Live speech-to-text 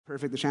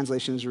perfect. The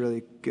translation is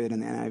really good in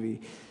the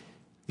NIV.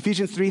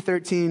 Ephesians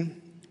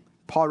 3:13,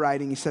 Paul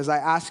writing, he says, I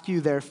ask you,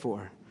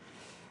 therefore,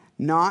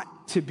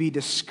 not to be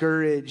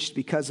discouraged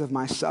because of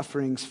my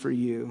sufferings for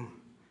you,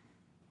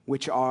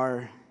 which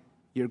are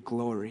your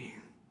glory.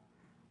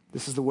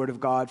 This is the word of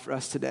God for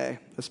us today.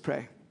 Let's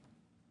pray.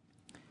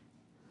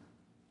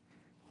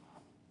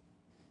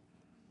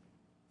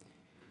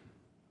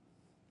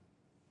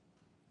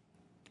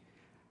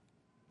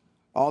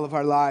 All of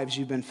our lives,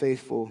 you've been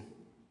faithful.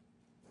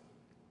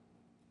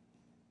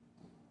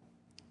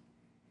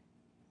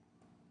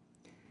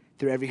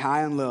 Through every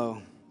high and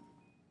low,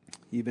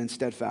 you've been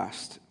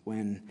steadfast.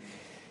 When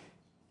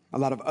a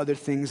lot of other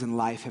things in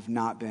life have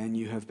not been,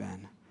 you have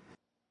been.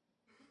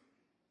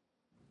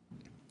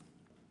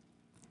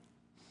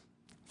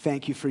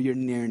 Thank you for your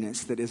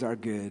nearness that is our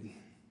good.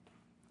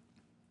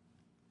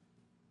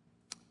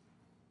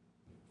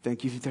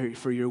 Thank you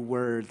for your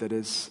word that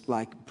is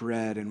like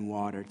bread and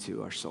water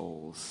to our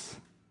souls.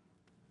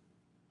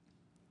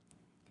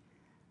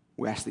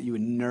 We ask that you would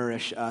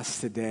nourish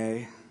us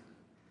today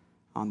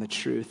on the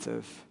truth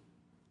of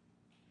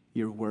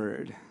your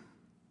word.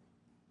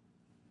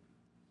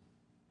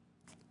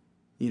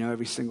 You know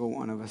every single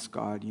one of us,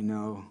 God. You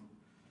know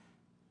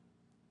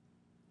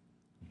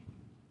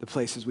the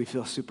places we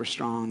feel super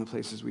strong, the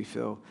places we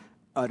feel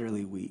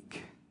utterly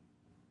weak.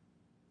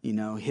 You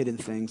know, hidden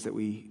things that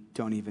we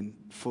don't even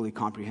fully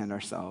comprehend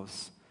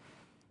ourselves.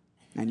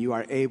 And you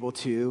are able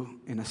to,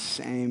 in the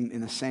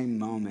same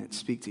moment,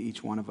 speak to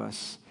each one of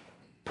us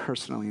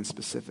personally and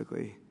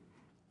specifically.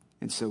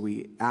 And so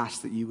we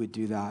ask that you would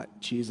do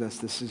that. Jesus,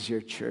 this is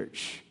your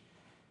church.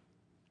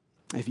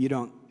 If you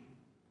don't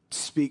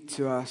speak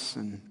to us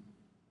and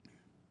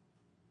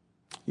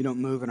you don't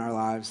move in our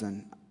lives,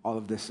 then all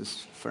of this is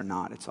for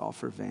naught. It's all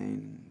for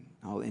vain,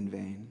 all in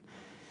vain.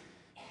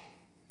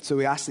 So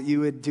we ask that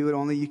you would do what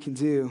only you can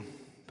do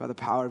by the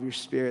power of your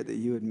Spirit, that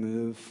you would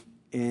move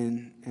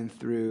in and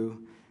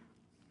through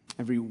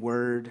every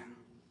word,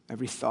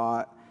 every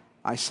thought.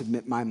 I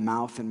submit my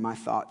mouth and my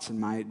thoughts and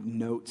my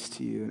notes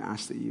to you and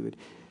ask that you would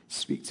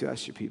speak to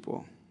us, your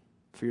people,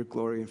 for your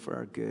glory and for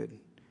our good.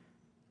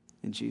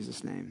 In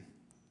Jesus' name,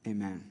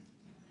 amen.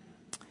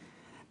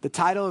 The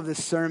title of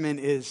this sermon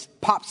is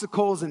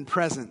Popsicles and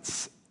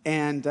Presents.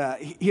 And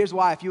here's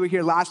why. If you were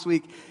here last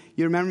week,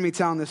 you remember me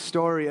telling this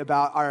story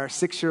about our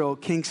 6-year-old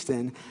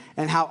Kingston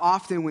and how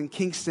often when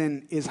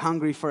Kingston is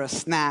hungry for a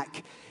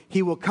snack,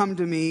 he will come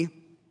to me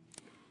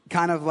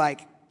kind of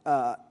like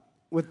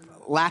with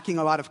lacking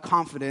a lot of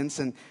confidence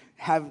and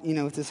have,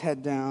 with his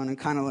head down and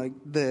kind of like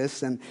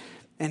this. And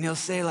he'll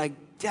say like,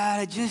 Dad,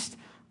 I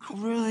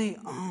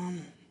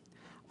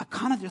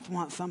kind of just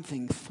want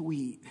something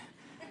sweet.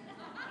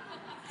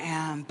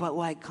 But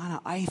like kind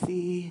of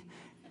icy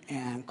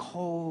and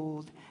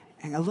cold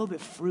and a little bit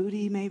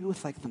fruity, maybe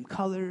with like some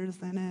colors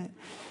in it.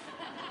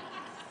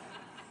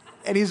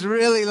 And he's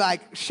really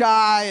like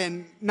shy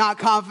and not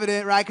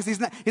confident, right? Because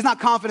he's not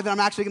confident that I'm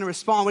actually going to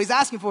respond. What he's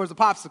asking for is a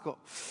popsicle.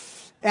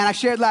 And I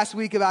shared last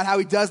week about how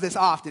he does this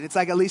often. It's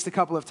like at least a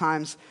couple of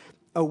times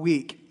a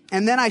week.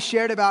 And then I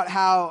shared about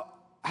how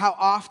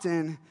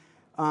often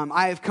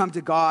I have come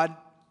to God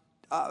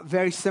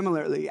very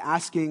similarly,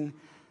 asking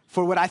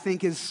for what I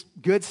think is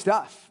good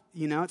stuff.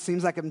 It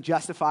seems like I'm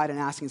justified in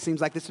asking. It seems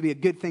like this would be a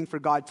good thing for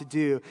God to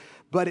do.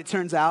 But it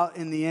turns out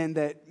in the end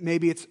that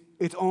maybe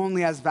it's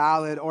only as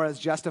valid or as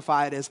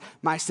justified as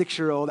my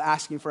 6-year-old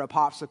asking for a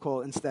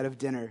popsicle instead of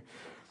dinner.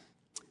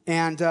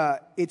 And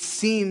it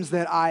seems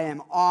that I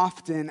am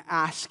often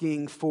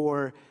asking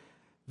for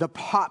the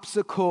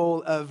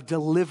popsicle of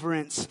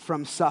deliverance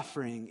from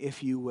suffering,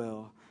 if you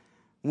will,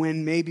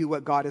 when maybe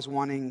what God is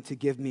wanting to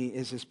give me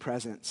is his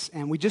presence.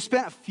 And we just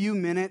spent a few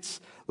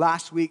minutes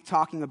last week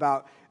talking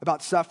about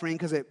suffering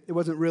because it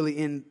wasn't really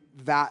in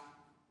that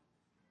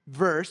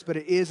verse, but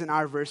it is in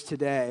our verse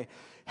today.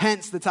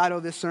 Hence the title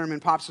of this sermon,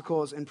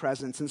 Popsicles and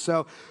Presents. And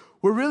so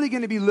we're really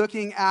going to be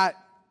looking at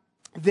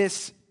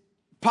this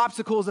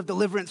popsicles of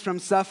deliverance from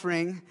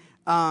suffering,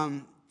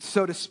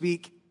 so to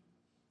speak,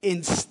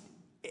 and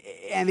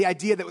the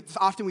idea that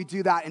often we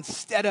do that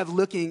instead of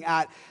looking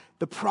at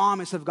the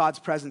promise of God's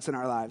presence in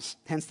our lives.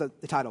 Hence the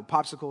title,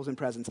 Popsicles and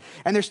Presents.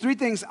 And there's 3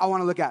 things I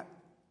want to look at.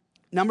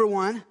 Number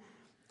 1,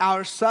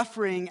 our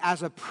suffering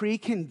as a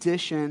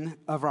precondition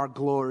of our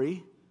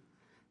glory.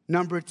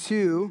 Number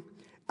 2,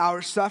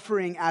 our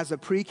suffering as a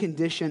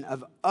precondition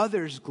of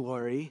others'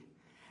 glory.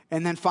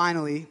 And then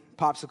finally,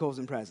 Popsicles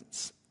and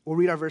Presents. We'll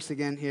read our verse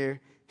again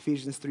here,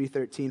 Ephesians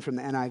 3:13 from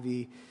the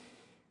NIV.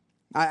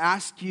 I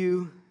ask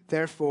you,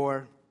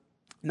 therefore,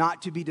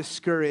 not to be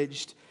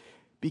discouraged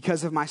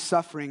because of my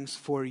sufferings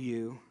for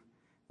you,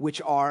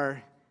 which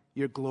are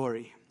your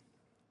glory.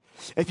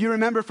 If you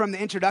remember from the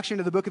introduction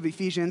to the book of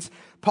Ephesians,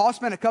 Paul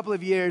spent a couple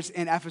of years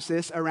in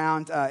Ephesus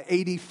around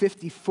AD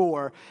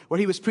 54, where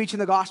he was preaching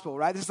the gospel,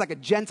 right? This is like a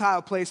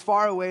Gentile place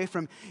far away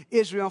from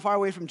Israel, far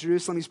away from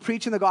Jerusalem. He's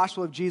preaching the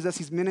gospel of Jesus.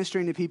 He's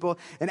ministering to people.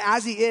 And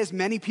as he is,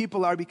 many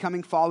people are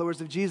becoming followers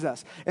of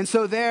Jesus. And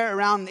so there,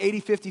 around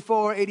AD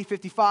 54, AD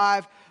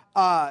 55,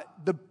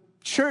 the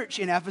church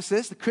in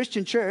Ephesus, the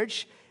Christian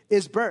church,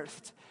 is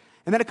birthed.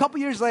 And then a couple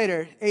years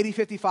later, AD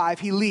 55,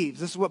 he leaves.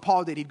 This is what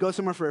Paul did. He'd go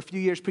somewhere for a few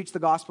years, preach the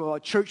gospel, a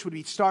church would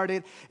be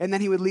started, and then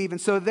he would leave. And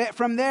so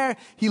from there,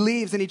 he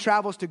leaves and he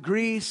travels to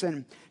Greece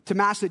and to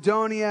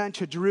Macedonia and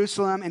to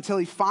Jerusalem until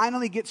he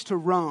finally gets to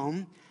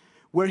Rome,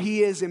 where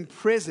he is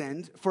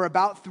imprisoned for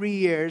about 3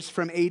 years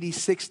from AD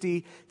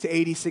 60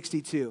 to AD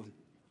 62.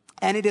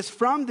 And it is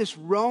from this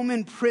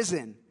Roman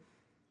prison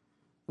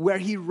where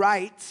he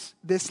writes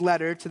this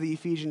letter to the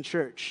Ephesian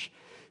church.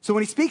 So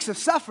when he speaks of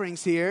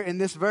sufferings here in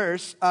this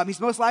verse,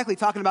 he's most likely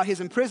talking about his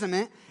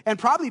imprisonment and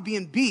probably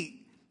being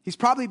beat. He's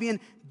probably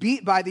being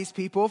beat by these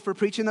people for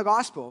preaching the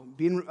gospel,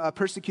 being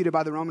persecuted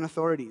by the Roman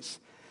authorities.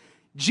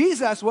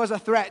 Jesus was a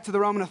threat to the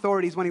Roman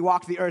authorities when he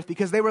walked the earth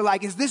because they were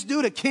like, is this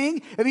dude a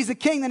king? If he's a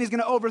king, then he's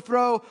going to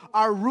overthrow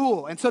our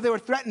rule. And so they were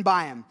threatened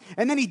by him.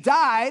 And then he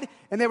died,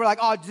 and they were like,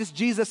 oh, this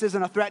Jesus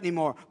isn't a threat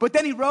anymore. But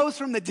then he rose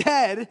from the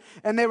dead,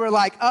 and they were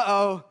like,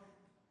 uh-oh,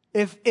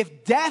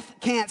 if death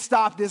can't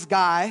stop this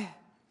guy,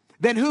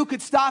 then who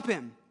could stop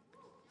him?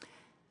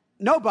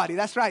 Nobody.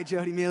 That's right,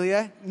 Jody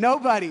Melia.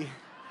 Nobody.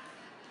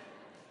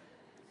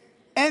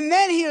 And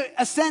then he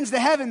ascends to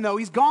heaven, though.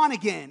 He's gone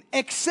again.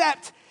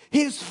 Except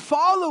his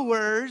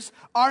followers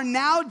are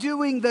now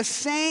doing the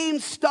same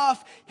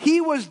stuff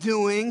he was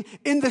doing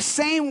in the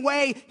same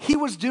way he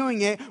was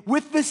doing it,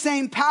 with the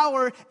same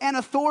power and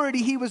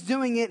authority he was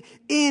doing it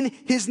in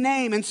his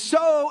name. And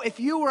so if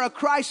you were a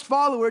Christ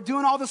follower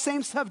doing all the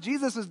same stuff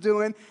Jesus was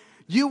doing,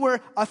 you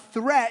were a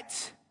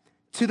threat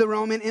to the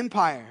Roman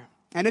Empire.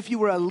 And if you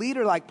were a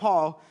leader like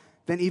Paul,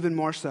 then even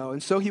more so.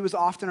 And so he was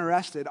often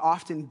arrested,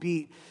 often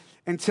beat,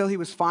 until he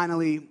was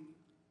finally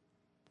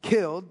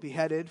killed,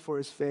 beheaded for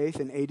his faith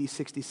in AD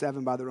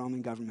 67 by the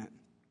Roman government.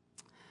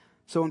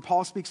 So when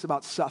Paul speaks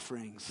about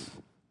sufferings,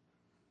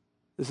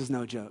 this is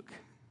no joke,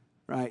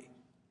 right?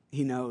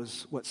 He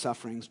knows what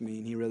sufferings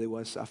mean. He really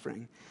was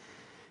suffering.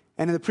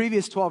 And in the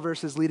previous 12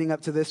 verses leading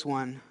up to this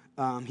one,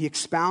 he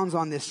expounds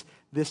on this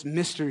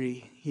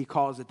mystery, he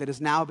calls it, that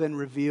has now been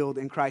revealed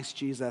in Christ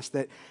Jesus,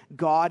 that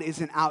God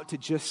isn't out to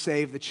just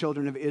save the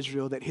children of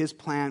Israel, that his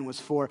plan was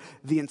for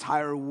the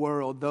entire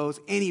world,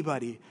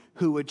 anybody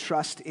who would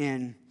trust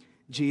in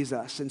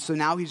Jesus. And so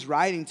now he's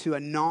writing to a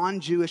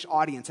non-Jewish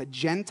audience, a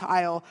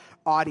Gentile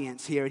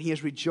audience here, and he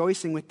is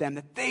rejoicing with them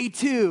that they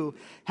too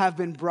have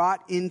been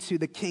brought into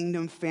the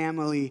kingdom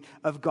family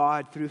of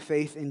God through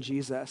faith in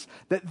Jesus,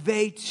 that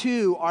they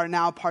too are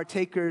now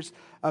partakers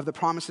of the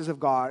promises of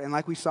God. And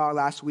like we saw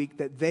last week,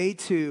 that they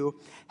too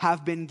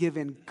have been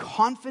given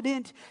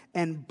confident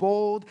and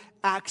bold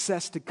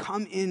access to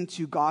come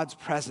into God's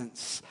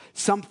presence,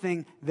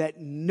 something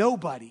that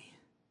nobody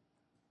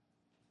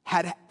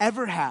had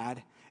ever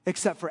had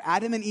except for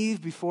Adam and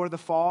Eve before the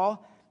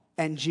fall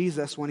and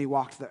Jesus when he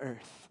walked the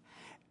earth.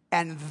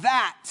 And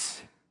that,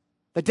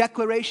 the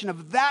declaration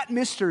of that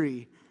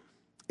mystery,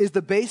 is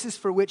the basis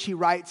for which he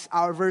writes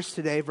our verse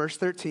today, verse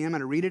 13. I'm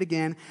going to read it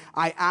again.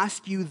 I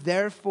ask you,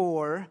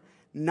 therefore,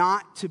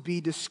 not to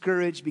be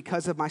discouraged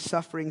because of my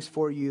sufferings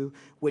for you,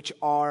 which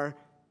are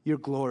your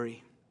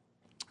glory.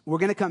 We're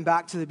going to come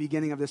back to the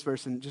beginning of this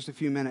verse in just a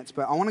few minutes,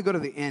 but I want to go to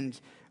the end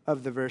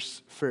of the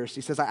verse first.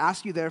 He says, I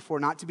ask you, therefore,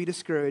 not to be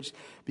discouraged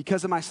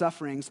because of my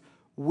sufferings,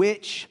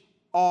 which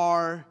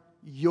are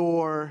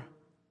your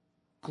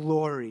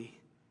glory.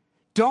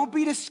 Don't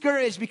be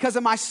discouraged because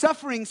of my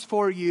sufferings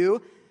for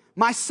you.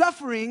 My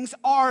sufferings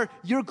are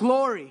your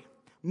glory.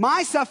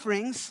 My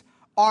sufferings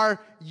are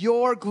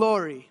your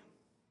glory.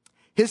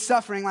 His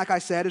suffering, like I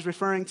said, is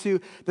referring to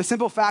the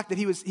simple fact that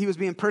he was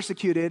being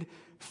persecuted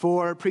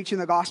for preaching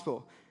the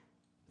gospel,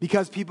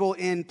 because people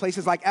in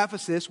places like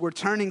Ephesus were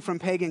turning from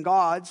pagan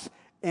gods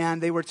and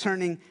they were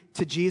turning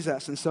to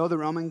Jesus. And so the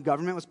Roman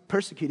government was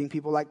persecuting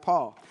people like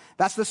Paul.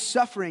 That's the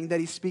suffering that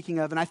he's speaking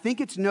of. And I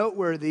think it's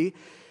noteworthy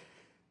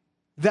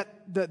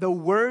that the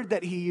word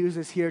that he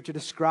uses here to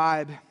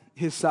describe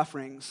his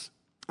sufferings,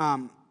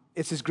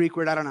 it's his Greek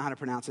word, I don't know how to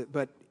pronounce it,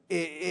 but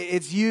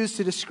it's used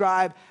to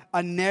describe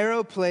a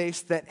narrow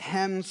place that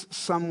hems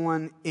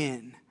someone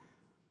in,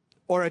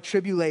 or a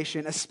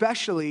tribulation,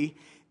 especially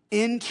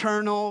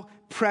internal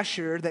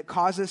pressure that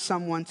causes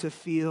someone to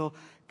feel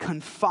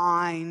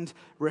confined,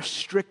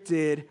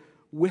 restricted,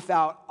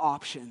 without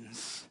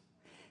options.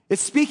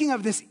 It's speaking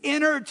of this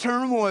inner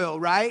turmoil,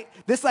 right?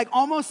 This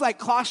almost like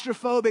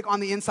claustrophobic on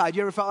the inside.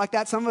 You ever felt like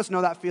that? Some of us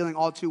know that feeling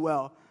all too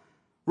well,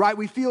 right?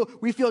 We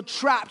feel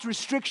trapped,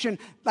 restriction,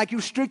 like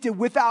restricted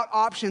without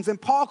options.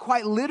 And Paul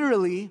quite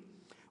literally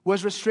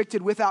was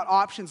restricted without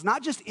options,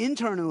 not just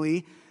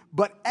internally,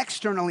 but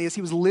externally, as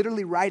he was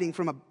literally writing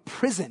from a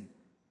prison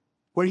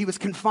where he was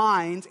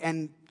confined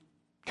and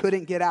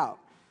couldn't get out.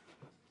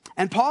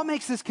 And Paul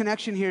makes this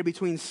connection here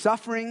between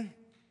suffering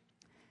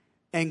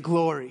and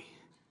glory.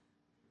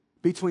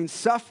 Between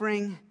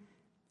suffering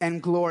and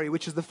glory,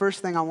 which is the first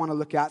thing I want to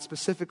look at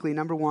specifically.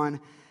 Number one,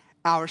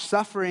 our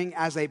suffering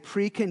as a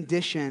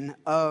precondition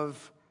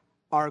of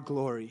our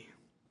glory.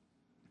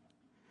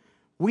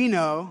 We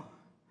know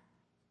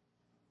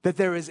that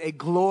there is a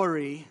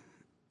glory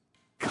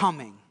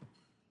coming.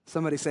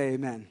 Somebody say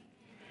amen.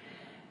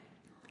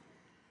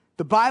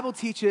 The Bible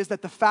teaches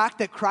that the fact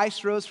that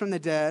Christ rose from the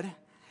dead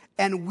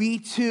and we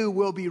too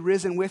will be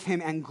risen with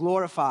him and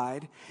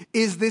glorified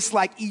is this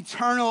like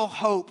eternal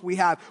hope we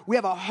have. We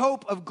have a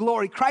hope of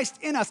glory. Christ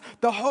in us,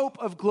 the hope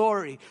of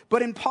glory.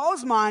 But in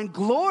Paul's mind,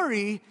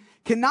 glory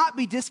cannot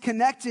be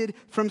disconnected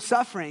from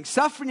suffering.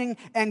 Suffering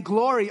and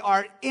glory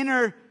are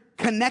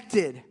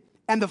interconnected.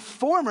 And the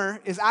former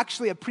is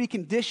actually a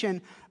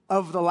precondition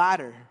of the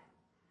latter.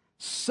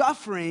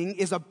 Suffering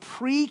is a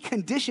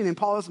precondition in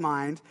Paul's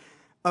mind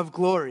of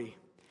glory.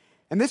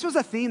 And this was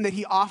a theme that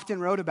he often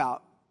wrote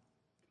about.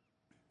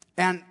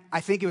 And I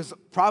think it was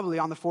probably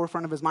on the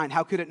forefront of his mind.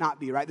 How could it not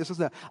be, right? This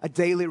was a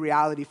daily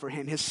reality for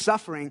him. His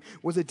suffering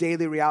was a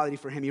daily reality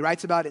for him. He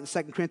writes about it in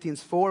 2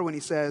 Corinthians 4 when he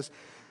says,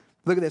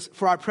 look at this,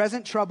 for our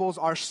present troubles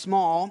are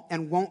small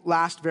and won't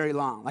last very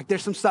long. Like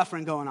there's some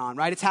suffering going on,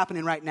 right? It's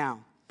happening right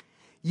now.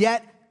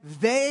 Yet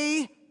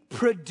they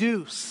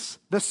produce.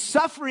 The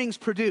sufferings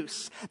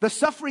produce. The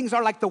sufferings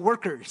are like the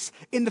workers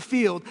in the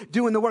field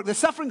doing the work. The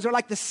sufferings are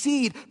like the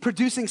seed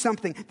producing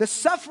something. The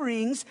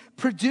sufferings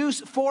produce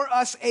for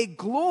us a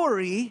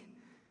glory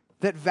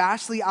that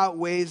vastly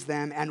outweighs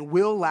them and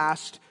will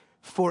last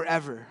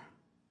forever.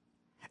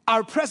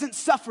 Our present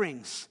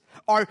sufferings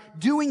are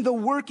doing the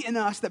work in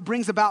us that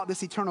brings about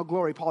this eternal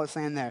glory, Paul is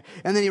saying there.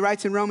 And then he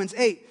writes in Romans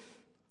 8,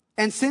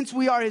 and since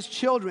we are his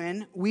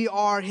children, we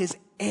are his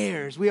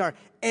heirs. We are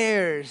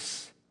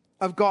heirs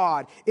of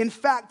God. In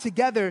fact,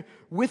 together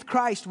with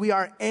Christ, we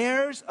are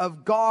heirs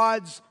of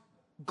God's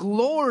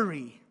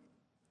glory.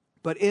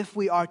 But if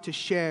we are to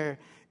share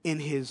in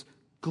his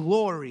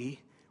glory,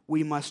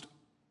 we must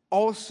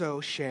also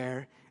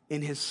share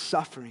in his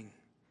suffering.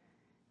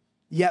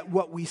 Yet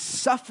what we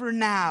suffer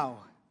now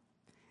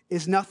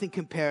is nothing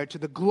compared to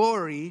the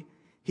glory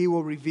he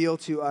will reveal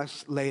to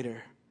us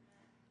later.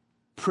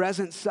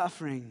 Present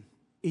suffering,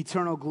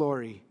 eternal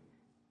glory,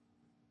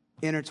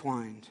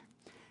 intertwined.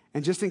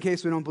 And just in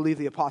case we don't believe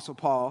the Apostle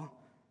Paul,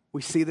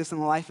 we see this in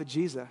the life of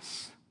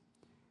Jesus.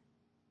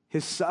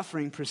 His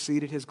suffering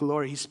preceded his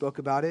glory. He spoke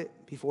about it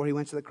before he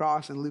went to the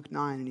cross in Luke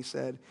 9, and he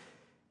said,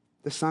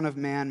 the Son of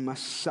Man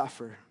must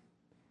suffer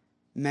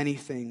many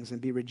things and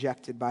be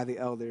rejected by the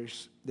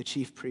elders, the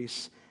chief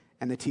priests,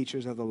 and the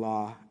teachers of the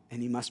law,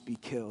 and he must be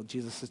killed.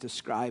 Jesus is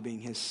describing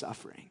his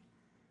suffering.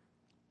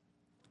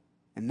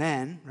 And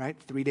then, right,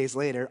 3 days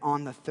later,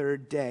 on the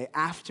third day,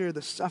 after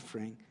the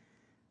suffering,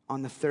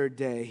 on the third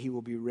day, he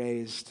will be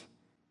raised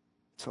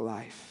to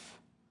life.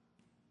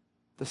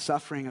 The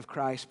suffering of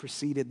Christ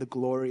preceded the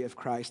glory of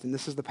Christ. And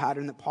this is the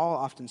pattern that Paul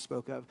often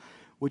spoke of,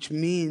 which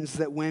means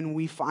that when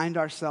we find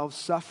ourselves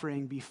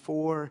suffering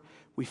before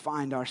we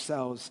find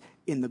ourselves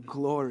in the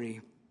glory,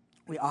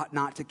 we ought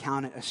not to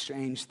count it a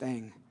strange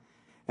thing.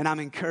 And I'm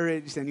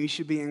encouraged, and you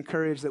should be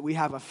encouraged, that we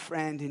have a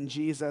friend in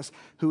Jesus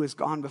who has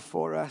gone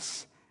before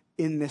us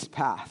in this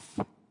path.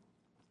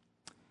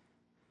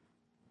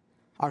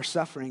 Our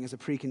suffering is a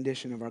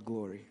precondition of our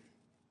glory.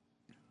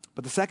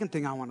 But the second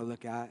thing I want to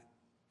look at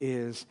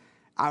is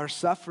our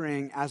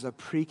suffering as a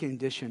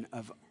precondition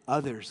of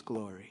others'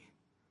 glory.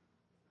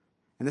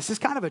 And this is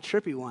kind of a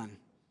trippy one.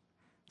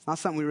 It's not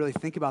something we really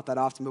think about that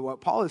often, but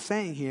what Paul is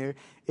saying here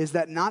is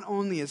that not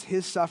only is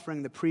his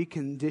suffering the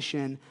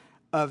precondition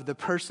of the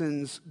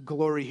person's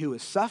glory who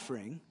is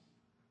suffering,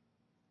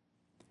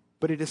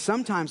 but it is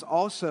sometimes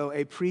also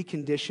a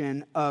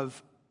precondition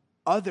of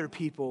other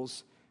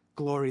people's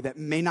glory that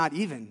may not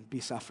even be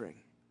suffering.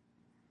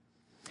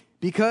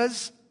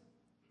 Because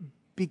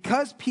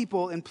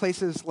people in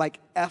places like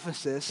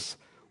Ephesus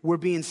were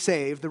being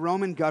saved, the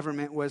Roman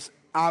government was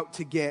out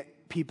to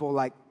get people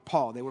like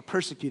Paul. They were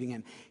persecuting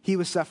him. He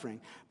was suffering.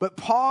 But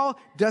Paul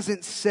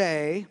doesn't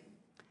say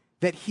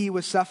that he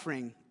was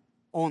suffering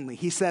only.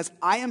 He says,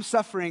 I am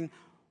suffering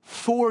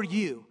for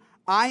you.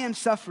 I am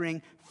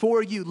suffering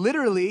for you,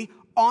 literally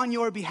on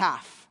your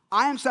behalf.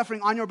 I am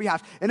suffering on your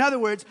behalf. In other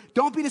words,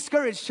 don't be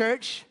discouraged,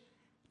 church.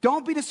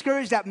 Don't be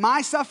discouraged at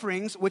my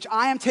sufferings, which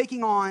I am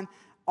taking on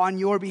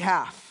your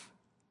behalf.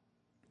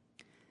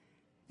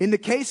 In the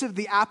case of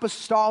the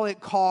apostolic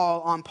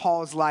call on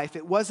Paul's life,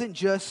 it wasn't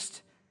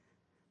just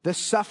the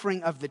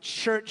suffering of the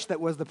church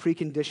that was the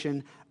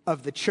precondition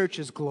of the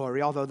church's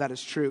glory, although that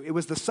is true. It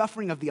was the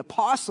suffering of the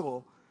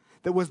apostle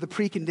that was the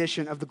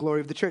precondition of the glory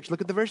of the church.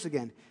 Look at the verse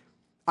again.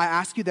 I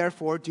ask you,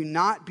 therefore, do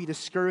not be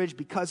discouraged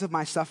because of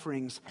my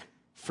sufferings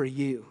for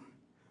you,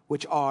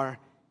 which are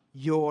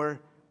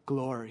your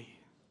glory.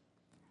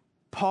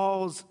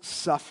 Paul's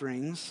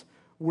sufferings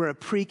were a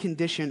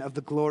precondition of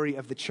the glory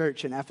of the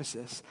church in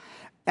Ephesus.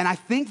 And I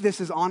think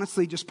this is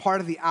honestly just part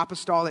of the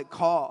apostolic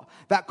call.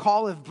 That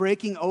call of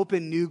breaking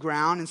open new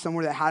ground in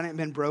somewhere that hadn't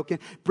been broken,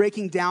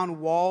 breaking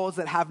down walls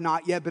that have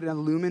not yet been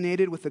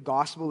illuminated with the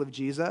gospel of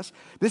Jesus.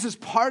 This is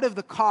part of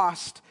the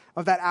cost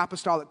of that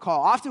apostolic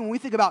call. Often when we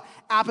think about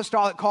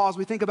apostolic calls,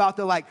 we think about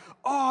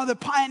they're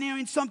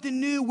pioneering something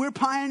new. We're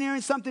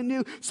pioneering something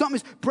new. Something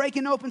is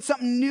breaking open.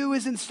 Something new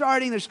isn't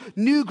starting. There's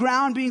new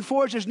ground being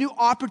forged. There's new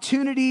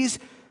opportunities.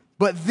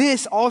 But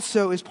this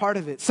also is part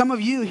of it. Some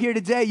of you here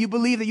today, you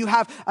believe that you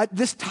have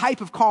this type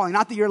of calling.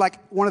 Not that you're like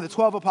one of the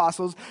 12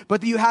 apostles,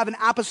 but that you have an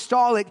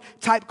apostolic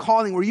type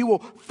calling where you will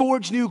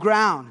forge new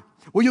ground,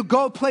 where you'll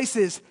go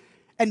places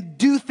and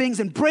do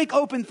things and break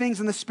open things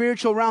in the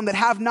spiritual realm that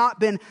have not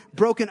been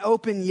broken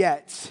open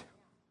yet.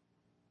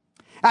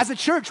 As a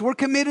church, we're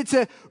committed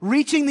to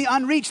reaching the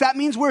unreached. That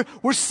means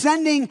we're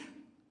sending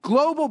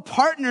global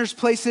partners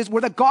places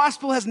where the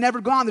gospel has never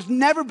gone. There's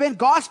never been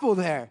gospel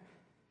there.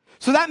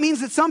 So that means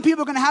that some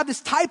people are going to have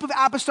this type of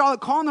apostolic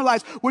call in their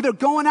lives where they're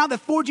going out, they're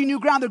forging new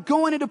ground, they're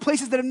going into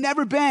places that have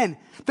never been.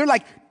 They're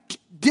like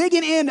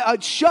digging in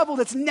a shovel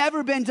that's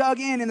never been dug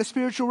in the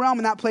spiritual realm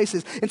in that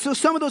places. And so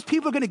some of those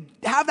people are going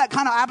to have that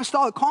kind of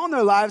apostolic call in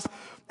their lives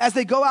as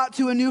they go out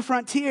to a new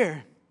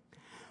frontier.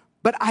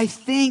 But I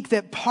think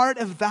that part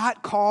of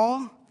that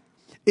call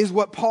is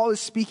what Paul is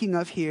speaking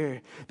of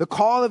here. The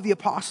call of the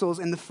apostles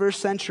in the first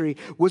century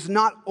was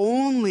not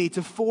only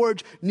to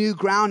forge new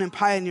ground and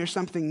pioneer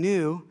something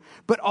new,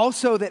 but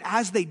also that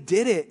as they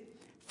did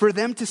it, for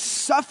them to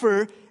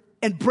suffer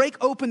and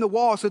break open the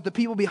wall so that the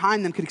people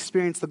behind them could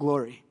experience the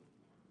glory.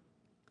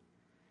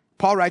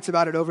 Paul writes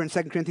about it over in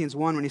 2 Corinthians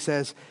 1 when he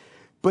says,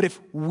 "But if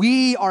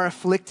we are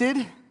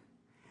afflicted,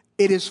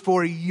 it is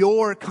for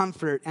your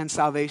comfort and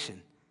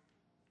salvation."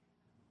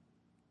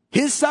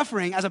 His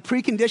suffering as a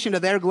precondition to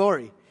their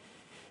glory.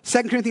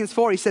 2 Corinthians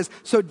 4, he says,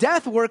 "So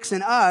death works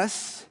in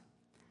us,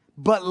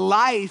 but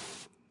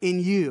life in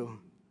you."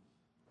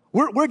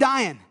 We're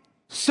dying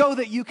so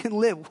that you can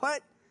live.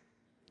 What?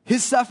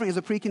 His suffering is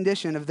a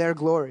precondition of their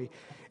glory.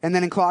 And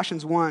then in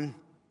Colossians 1,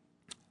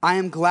 "I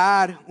am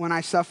glad when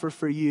I suffer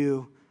for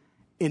you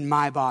in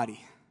my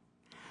body."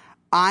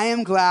 I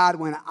am glad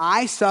when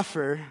I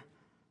suffer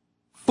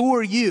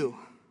for you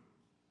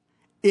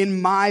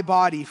in my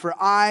body, for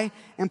I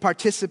am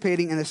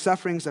participating in the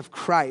sufferings of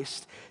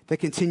Christ that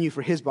continue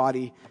for his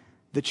body,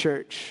 the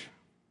church.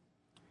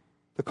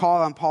 The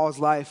call on Paul's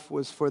life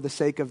was for the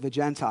sake of the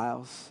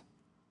Gentiles.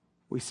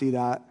 We see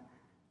that.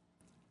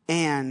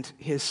 And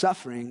his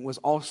suffering was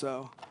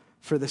also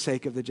for the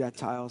sake of the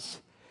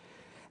Gentiles.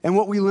 And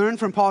what we learn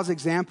from Paul's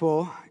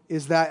example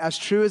is that as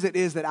true as it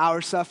is that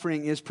our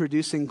suffering is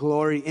producing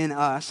glory in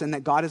us and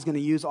that God is going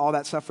to use all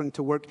that suffering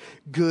to work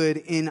good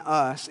in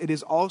us, it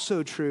is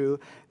also true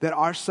that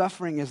our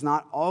suffering is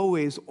not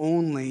always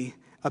only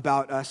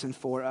about us and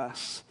for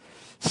us.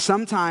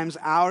 Sometimes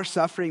our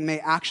suffering may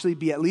actually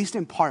be, at least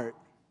in part,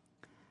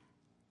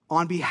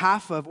 on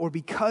behalf of or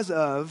because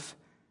of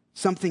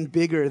something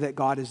bigger that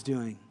God is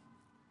doing.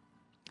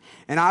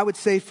 And I would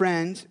say,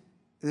 friend,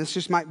 and this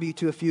just might be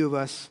to a few of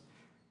us,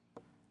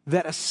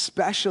 that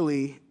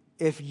especially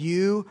if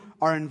you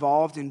are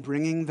involved in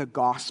bringing the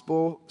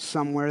gospel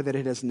somewhere that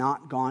it has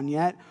not gone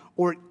yet,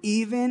 or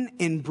even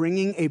in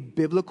bringing a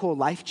biblical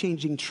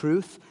life-changing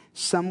truth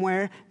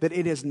somewhere that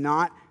it has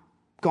not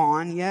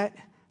gone yet,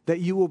 that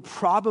you will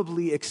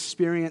probably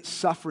experience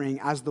suffering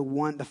as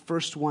the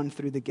first one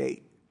through the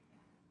gate.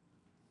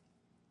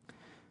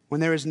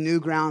 When there is new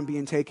ground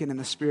being taken in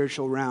the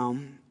spiritual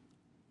realm,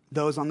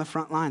 those on the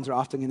front lines are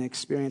often going to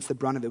experience the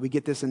brunt of it. We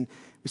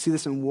see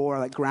this in war,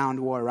 like ground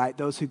war, right?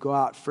 Those who go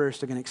out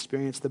first are going to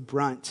experience the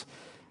brunt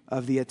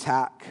of the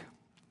attack.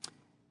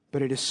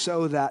 But it is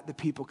so that the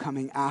people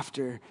coming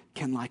after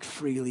can like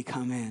freely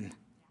come in.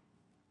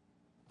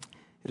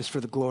 It is for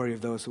the glory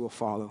of those who will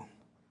follow.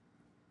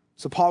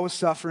 So Paul was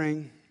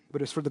suffering,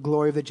 but it's for the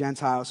glory of the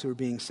Gentiles who are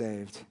being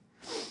saved.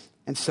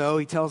 And so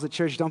he tells the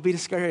church, don't be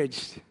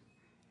discouraged.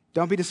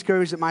 Don't be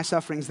discouraged that my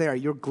sufferings there are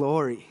your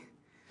glory.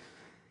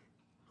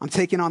 I'm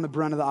taking on the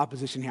brunt of the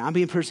opposition here. I'm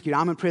being persecuted.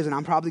 I'm in prison.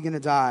 I'm probably going to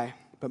die.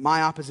 But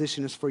my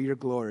opposition is for your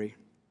glory.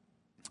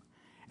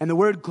 And the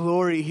word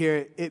glory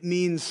here, it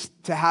means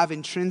to have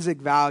intrinsic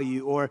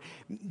value or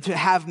to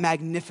have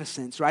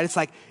magnificence, right? It's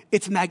like,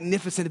 it's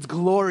magnificent. It's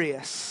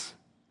glorious.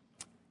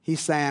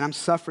 He's saying, I'm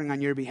suffering on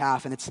your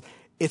behalf, and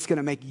it's going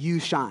to make you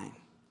shine.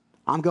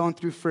 I'm going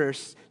through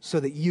first so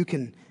that you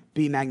can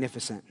be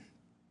magnificent.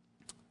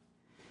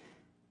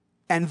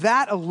 And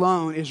that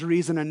alone is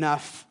reason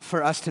enough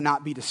for us to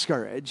not be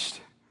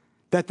discouraged,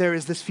 that there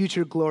is this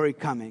future glory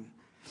coming.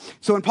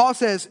 So when Paul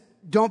says,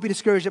 don't be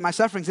discouraged at my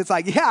sufferings, it's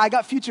like, yeah, I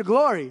got future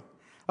glory.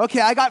 Okay,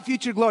 I got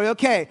future glory.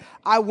 Okay,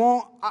 I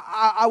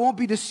won't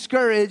be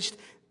discouraged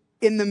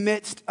in the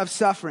midst of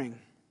suffering.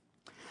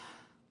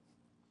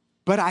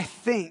 But I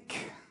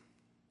think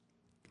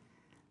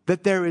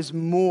that there is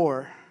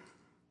more.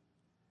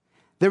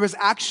 There is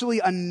actually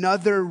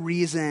another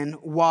reason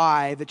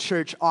why the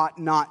church ought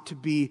not to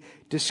be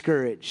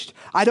discouraged.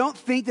 I don't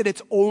think that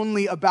it's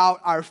only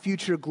about our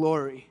future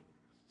glory.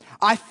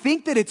 I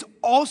think that it's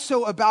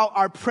also about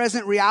our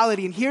present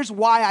reality. And here's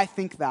why I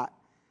think that.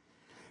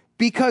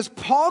 Because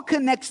Paul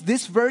connects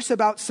this verse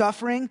about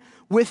suffering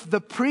with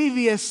the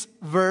previous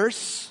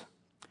verse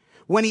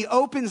when he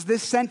opens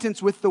this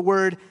sentence with the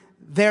word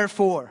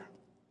therefore.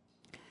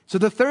 So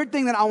the third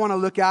thing that I want to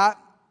look at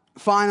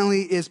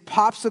finally is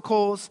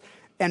popsicles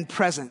and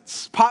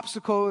presents.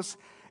 Popsicles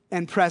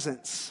and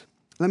presents.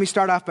 Let me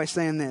start off by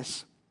saying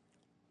this.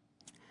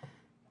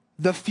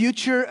 The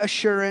future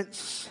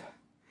assurance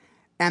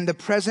and the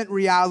present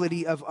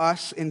reality of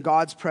us in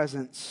God's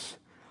presence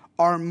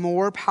are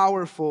more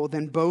powerful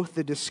than both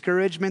the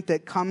discouragement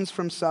that comes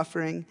from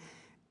suffering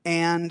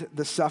and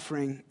the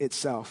suffering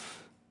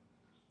itself.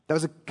 That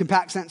was a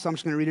compact sentence, so I'm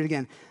just going to read it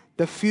again.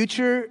 The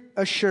future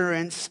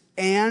assurance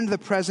and the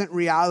present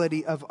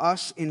reality of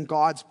us in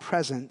God's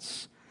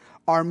presence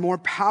are more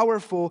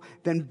powerful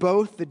than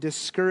both the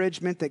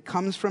discouragement that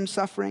comes from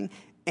suffering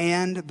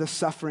and the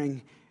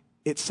suffering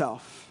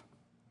itself.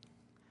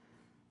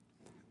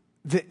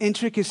 The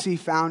intricacy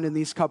found in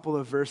these couple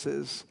of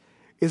verses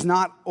is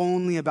not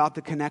only about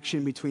the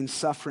connection between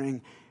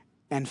suffering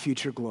and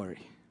future glory.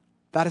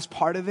 That is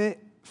part of it,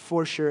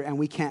 for sure, and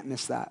we can't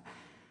miss that.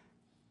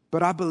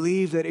 But I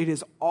believe that it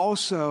is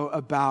also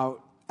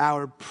about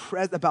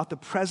about the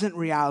present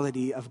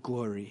reality of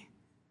glory.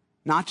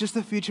 Not just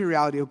the future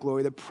reality of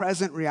glory, the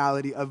present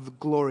reality of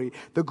glory.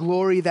 The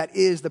glory that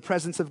is the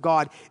presence of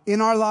God in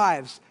our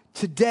lives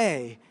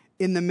today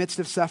in the midst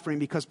of suffering.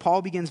 Because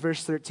Paul begins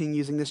verse 13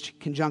 using this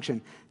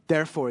conjunction.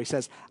 Therefore, he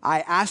says,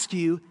 I ask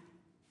you,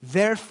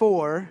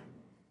 therefore,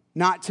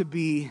 not to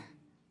be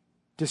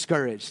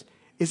discouraged.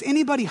 Is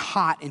anybody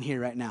hot in here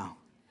right now?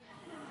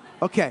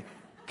 Okay.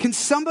 Can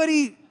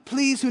somebody,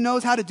 please, who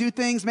knows how to do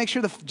things, make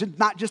sure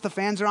not just the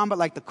fans are on, but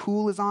like the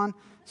cool is on?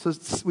 So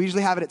we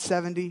usually have it at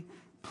 70.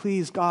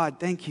 Please, God,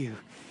 thank you.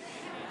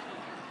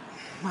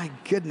 My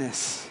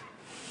goodness.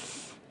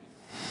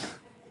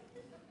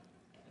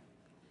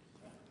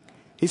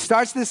 He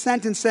starts this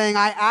sentence saying,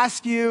 I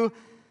ask you,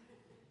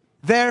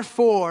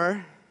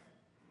 therefore,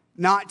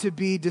 not to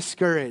be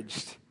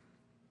discouraged.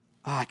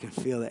 Oh, I can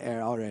feel the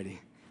air already.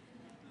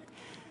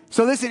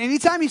 So listen,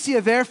 anytime you see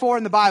a therefore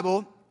in the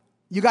Bible,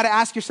 you got to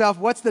ask yourself,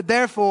 what's the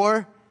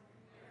therefore?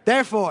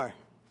 Therefore.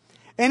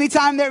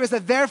 Anytime there is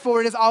a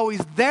therefore, it is always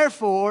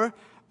therefore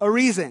a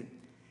reason.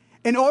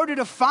 In order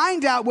to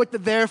find out what the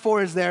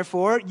therefore is there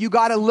for, you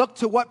got to look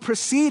to what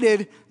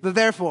preceded the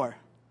therefore.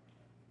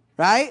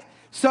 Right?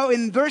 So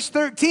in verse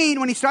 13,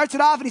 when he starts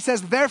it off and he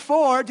says,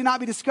 therefore, do not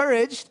be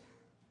discouraged,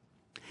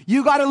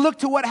 you got to look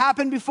to what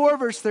happened before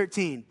verse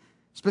 13.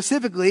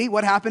 Specifically,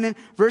 what happened in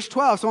verse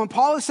 12. So when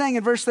Paul is saying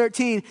in verse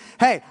 13,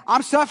 hey,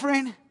 I'm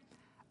suffering,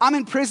 I'm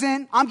in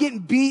prison, I'm getting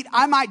beat,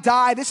 I might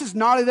die, this is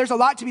gnarly, there's a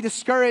lot to be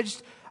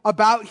discouraged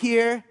about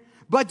here.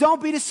 But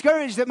don't be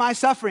discouraged at my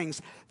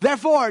sufferings.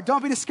 Therefore,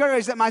 don't be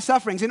discouraged at my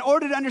sufferings. In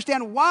order to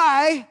understand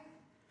why,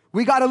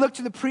 we got to look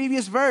to the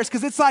previous verse.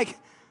 Because it's like,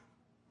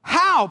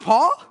 how,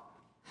 Paul?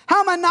 How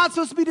am I not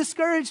supposed to be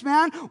discouraged,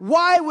 man?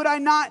 Why would I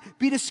not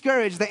be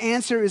discouraged? The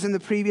answer is in the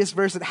previous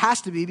verse. It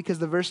has to be because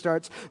the verse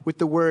starts with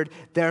the word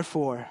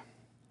therefore.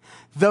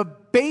 The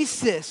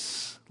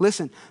basis,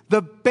 listen,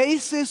 the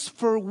basis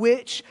for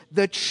which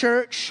the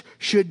church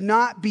should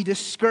not be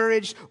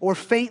discouraged or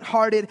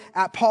faint-hearted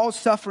at Paul's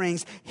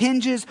sufferings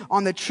hinges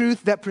on the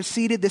truth that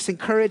preceded this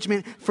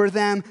encouragement for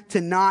them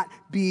to not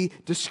be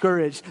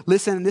discouraged.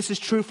 Listen, this is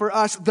true for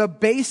us. The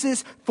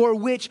basis for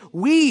which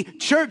we,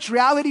 Church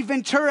Reality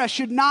Ventura,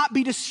 should not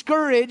be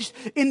discouraged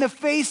in the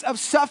face of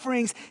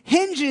sufferings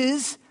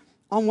hinges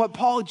on what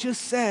Paul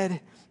just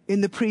said in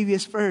the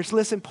previous verse.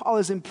 Listen, Paul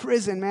is in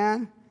prison,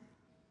 man.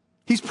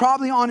 He's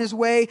probably on his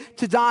way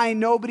to die and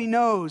nobody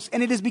knows.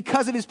 And it is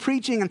because of his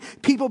preaching and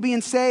people being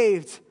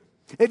saved.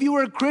 If you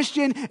were a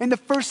Christian in the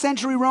first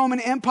century Roman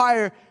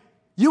Empire,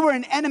 you were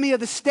an enemy of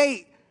the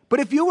state. But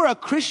if you were a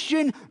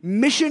Christian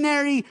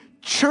missionary,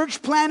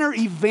 church planner,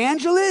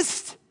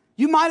 evangelist,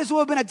 you might as well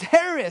have been a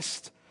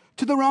terrorist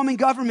to the Roman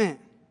government.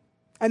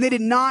 And they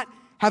did not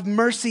have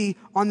mercy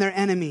on their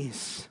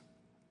enemies.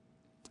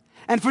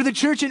 And for the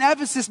church in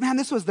Ephesus, man,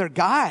 this was their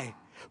guy.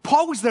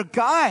 Paul was their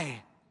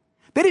guy.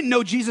 They didn't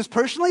know Jesus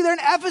personally. They're in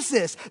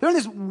Ephesus. They're in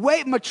this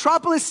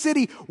metropolis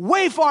city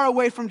way far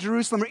away from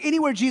Jerusalem or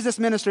anywhere Jesus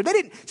ministered. They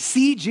didn't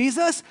see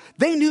Jesus.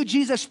 They knew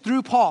Jesus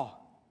through Paul.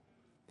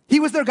 He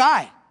was their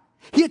guy.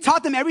 He had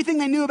taught them everything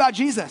they knew about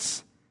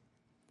Jesus.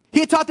 He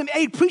had taught them,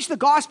 he preached the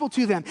gospel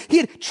to them. He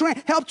had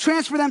helped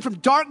transfer them from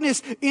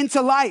darkness into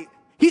light.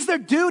 He's their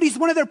dude. He's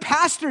one of their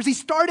pastors. He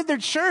started their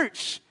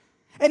church.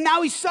 And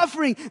now he's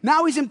suffering.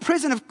 Now he's in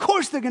prison. Of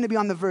course they're going to be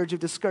on the verge of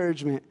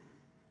discouragement.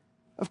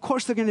 Of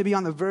course they're going to be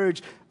on the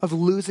verge of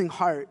losing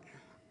heart.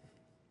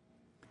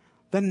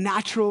 The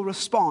natural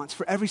response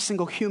for every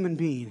single human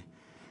being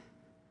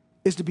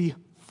is to be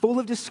full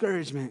of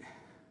discouragement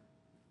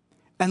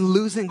and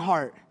losing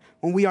heart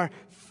when we are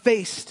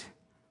faced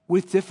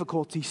with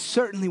difficulty,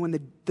 certainly when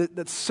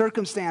the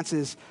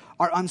circumstances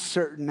are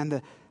uncertain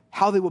and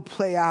how they will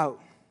play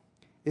out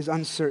is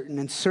uncertain,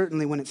 and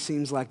certainly when it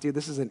seems like, dude,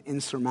 this is an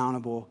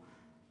insurmountable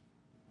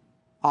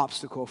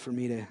obstacle for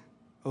me to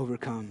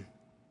overcome.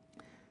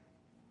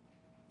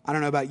 I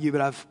don't know about you,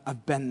 but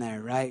I've been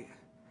there, right?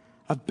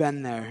 I've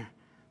been there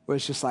where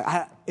it's just like,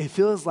 it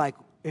feels like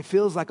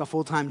a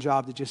full-time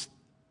job to just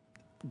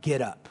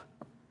get up.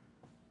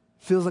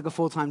 It feels like a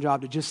full-time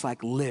job to just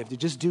like live, to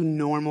just do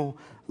normal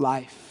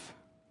life.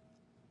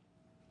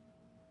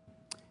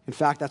 In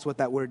fact, that's what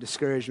that word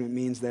discouragement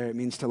means there. It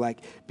means to like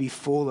be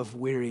full of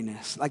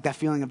weariness. Like that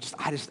feeling of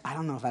I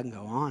don't know if I can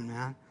go on,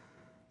 man.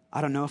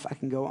 I don't know if I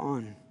can go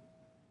on.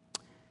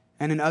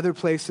 And in other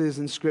places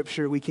in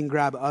Scripture, we can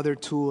grab other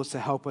tools to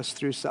help us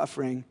through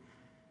suffering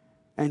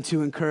and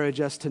to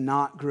encourage us to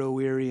not grow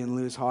weary and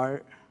lose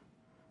heart.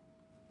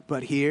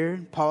 But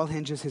here, Paul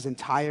hinges his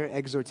entire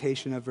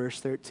exhortation of verse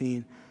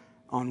 13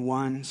 on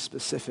one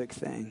specific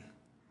thing.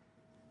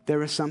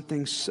 There is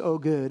something so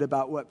good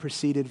about what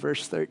preceded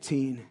verse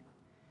 13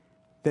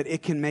 that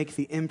it can make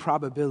the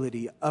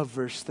improbability of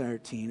verse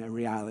 13 a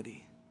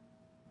reality.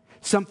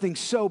 Something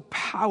so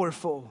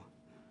powerful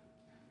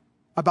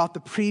about the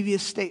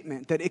previous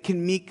statement that it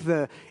can make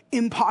the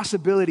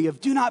impossibility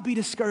of do not be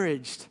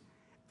discouraged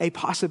a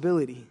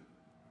possibility.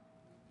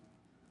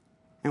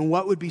 And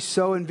what would be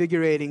so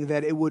invigorating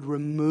that it would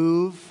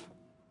remove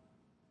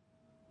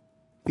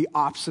the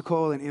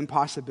obstacle and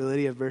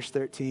impossibility of verse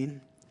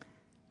 13?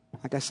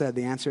 Like I said,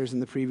 the answer is in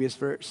the previous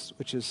verse,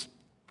 which is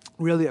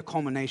really a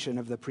culmination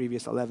of the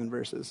previous 11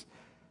 verses.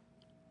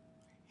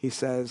 He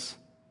says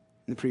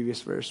in the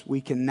previous verse,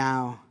 we can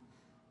now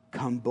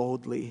come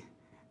boldly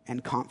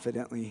and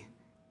confidently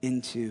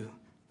into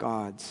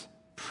God's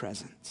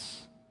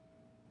presence.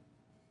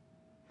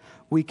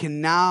 We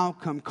can now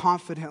come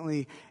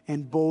confidently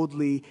and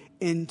boldly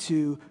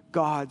into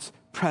God's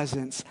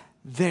presence.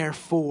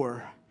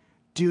 Therefore,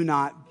 do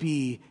not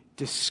be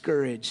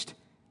discouraged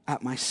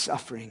at my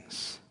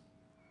sufferings.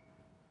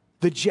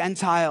 The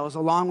Gentiles,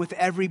 along with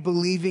every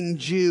believing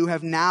Jew,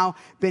 have now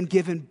been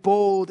given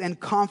bold and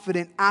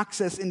confident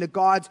access into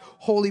God's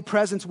holy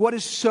presence. What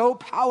is so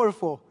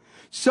powerful,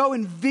 so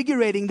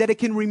invigorating that it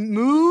can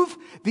remove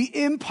the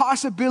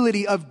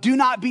impossibility of do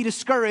not be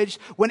discouraged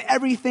when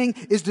everything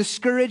is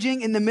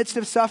discouraging in the midst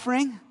of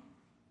suffering?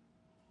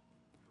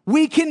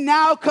 We can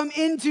now come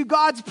into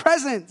God's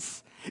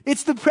presence.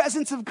 It's the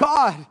presence of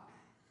God.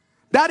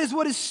 That is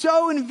what is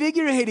so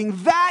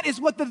invigorating. That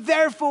is what the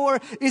therefore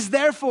is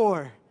there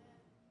for.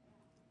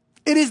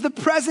 It is the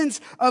presence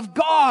of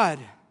God.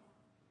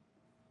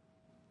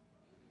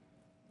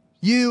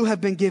 You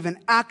have been given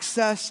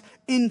access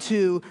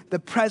into the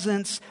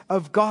presence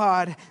of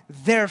God.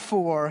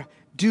 Therefore,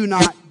 do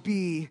not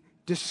be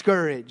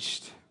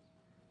discouraged.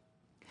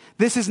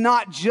 This is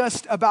not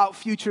just about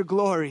future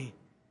glory.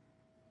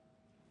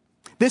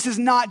 This is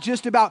not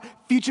just about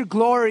future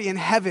glory in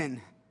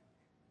heaven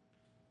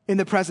in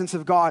the presence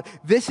of God.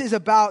 This is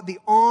about the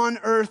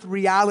on-earth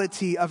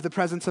reality of the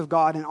presence of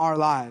God in our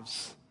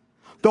lives.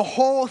 The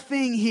whole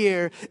thing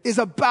here is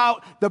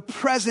about the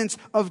presence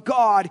of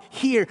God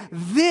here.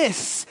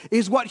 This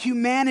is what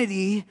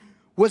humanity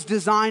was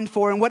designed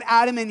for and what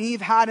Adam and Eve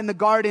had in the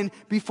garden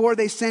before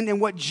they sinned and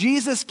what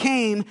Jesus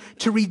came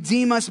to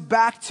redeem us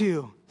back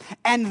to.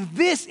 And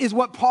this is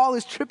what Paul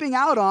is tripping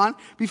out on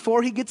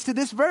before he gets to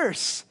this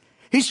verse.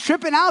 He's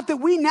tripping out that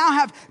we now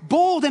have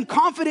bold and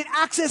confident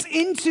access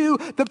into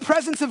the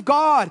presence of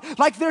God.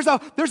 Like there's a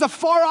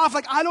far off,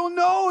 like I don't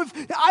know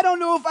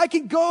if I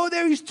can go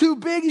there. He's too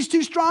big, he's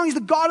too strong, he's the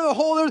God of the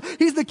whole earth,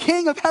 he's the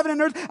King of heaven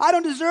and earth. I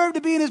don't deserve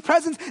to be in his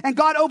presence. And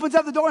God opens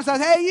up the door and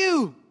says, hey,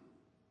 you,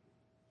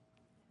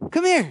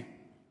 come here.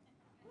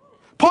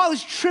 Paul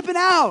is tripping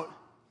out.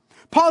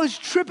 Paul is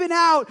tripping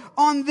out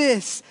on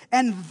this.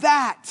 And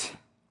that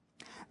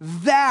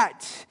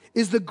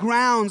is the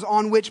grounds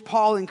on which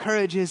Paul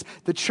encourages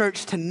the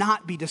church to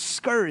not be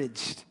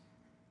discouraged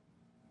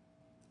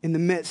in the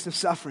midst of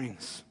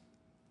sufferings.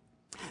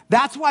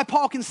 That's why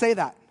Paul can say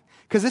that.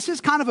 Because this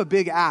is kind of a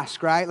big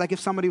ask, right? Like if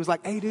somebody was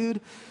like, hey,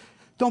 dude,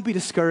 don't be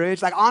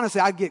discouraged. Like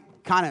honestly, I'd get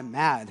kind of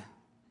mad.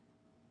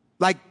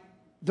 Like,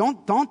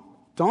 don't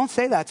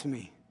say that to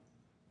me.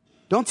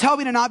 Don't tell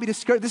me to not be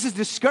discouraged. This is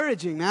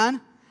discouraging, man.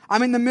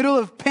 I'm in the middle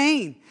of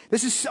pain.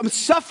 I'm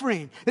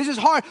suffering. This is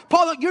hard.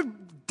 Paul, look, you're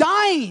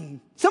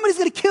dying. Somebody's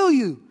going to kill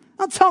you.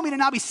 Don't tell me to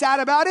not be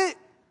sad about it.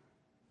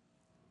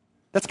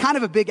 That's kind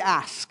of a big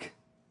ask.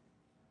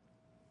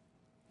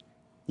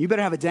 You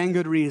better have a dang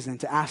good reason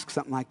to ask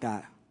something like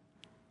that.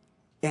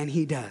 And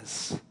he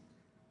does.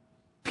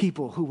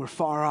 People who were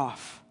far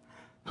off,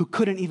 who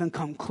couldn't even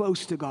come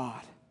close to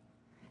God,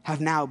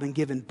 have now been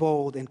given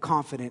bold and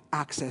confident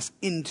access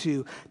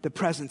into the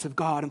presence of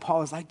God. And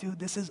Paul is like, dude,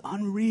 this is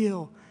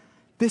unreal.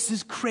 This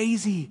is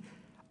crazy.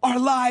 Our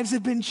lives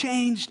have been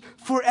changed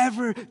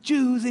forever.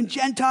 Jews and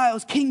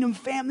Gentiles, kingdom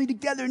family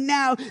together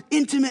now,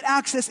 intimate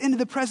access into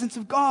the presence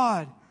of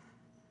God.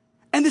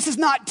 And this is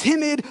not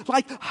timid,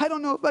 like, I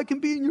don't know if I can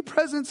be in your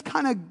presence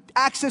kind of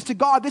access to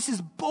God. This is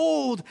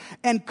bold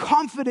and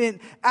confident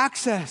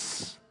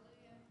access.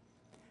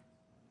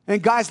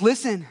 And guys,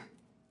 listen,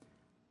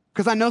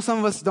 because I know some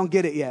of us don't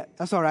get it yet.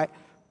 That's all right.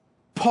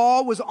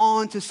 Paul was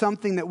on to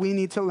something that we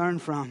need to learn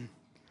from.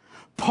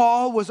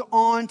 Paul was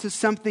on to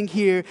something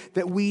here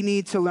that we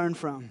need to learn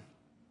from.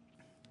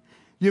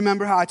 You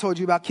remember how I told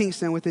you about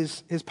Kingston with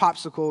his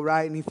popsicle,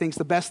 right? And he thinks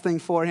the best thing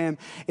for him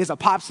is a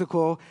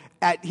popsicle.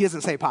 He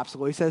doesn't say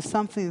popsicle. He says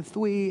something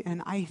sweet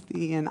and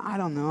icy and I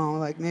don't know,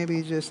 like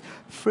maybe just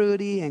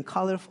fruity and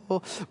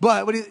colorful.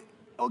 But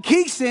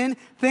Kingston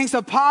thinks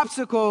a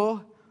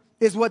popsicle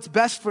is what's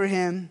best for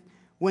him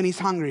when he's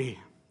hungry.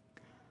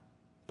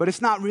 But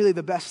it's not really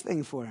the best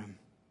thing for him.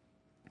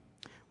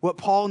 What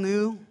Paul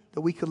knew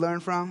that we could learn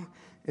from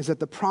is that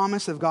the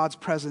promise of God's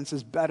presence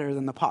is better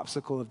than the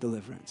popsicle of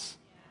deliverance.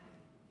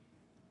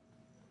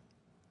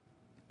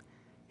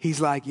 He's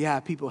like, yeah,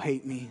 people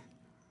hate me.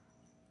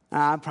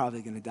 I'm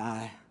probably going to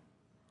die.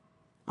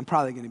 I'm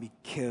probably going to be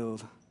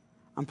killed.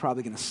 I'm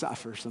probably going to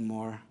suffer some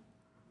more.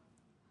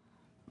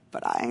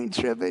 But I ain't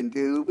tripping,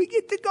 dude. We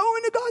get to go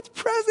into God's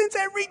presence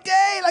every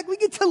day. Like, we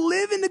get to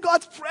live into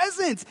God's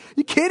presence.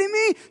 You kidding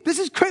me? This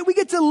is crazy. We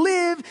get to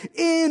live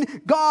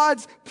in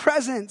God's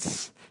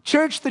presence.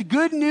 Church, the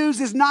good news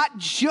is not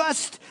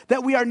just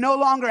that we are no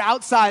longer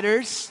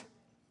outsiders.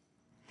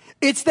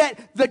 It's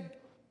that the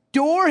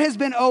door has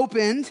been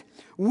opened.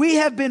 We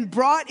have been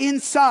brought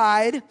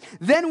inside.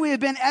 Then we have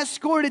been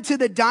escorted to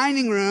the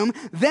dining room.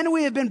 Then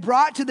we have been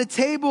brought to the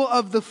table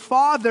of the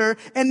Father.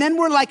 And then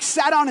we're like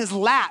sat on his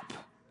lap.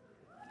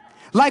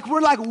 Like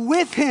we're like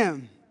with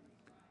him.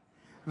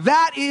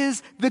 That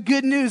is the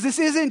good news. This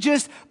isn't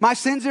just my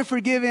sins are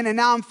forgiven and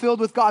now I'm filled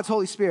with God's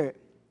Holy Spirit.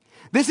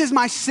 This is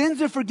my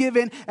sins are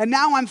forgiven and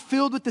now I'm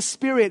filled with the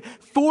Spirit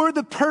for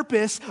the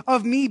purpose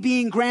of me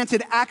being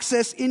granted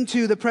access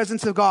into the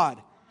presence of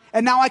God.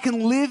 And now I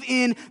can live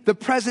in the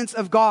presence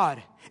of God.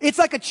 It's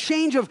like a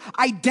change of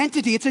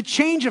identity. It's a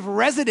change of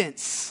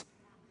residence.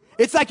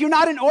 It's like you're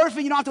not an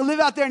orphan. You don't have to live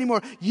out there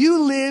anymore.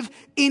 You live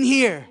in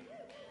here.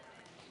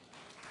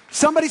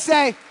 Somebody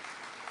say,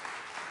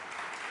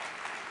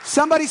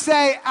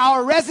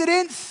 our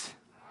residence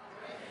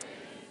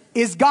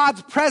is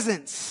God's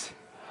presence.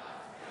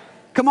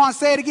 Come on,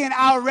 say it again.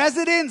 Our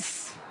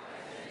residence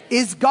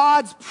is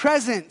God's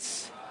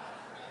presence.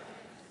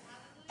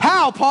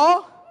 How,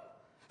 Paul?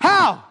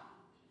 How?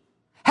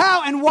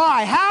 How and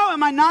why? How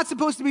am I not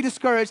supposed to be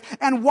discouraged?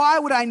 And why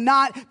would I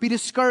not be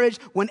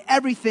discouraged when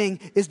everything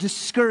is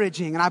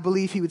discouraging? And I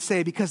believe he would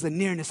say, because the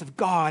nearness of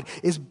God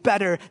is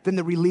better than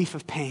the relief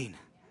of pain.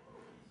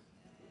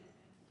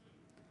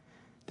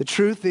 The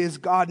truth is,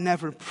 God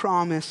never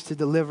promised to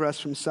deliver us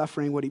from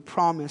suffering. What he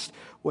promised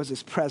was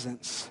his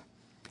presence.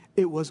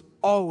 It was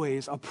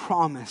always a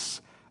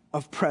promise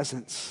of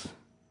presence.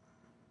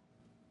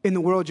 In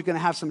the world, you're going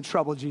to have some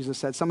trouble, Jesus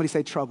said. Somebody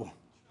say trouble.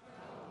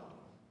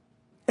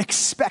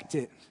 Expect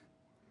it.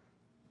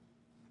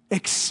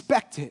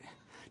 Expect it.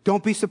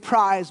 Don't be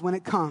surprised when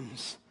it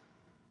comes.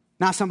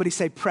 Now somebody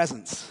say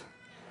presence.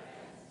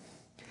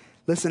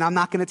 Listen, I'm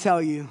not going to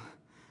tell you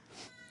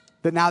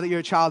that now that you're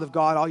a child of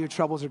God, all your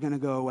troubles are going to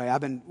go away. I've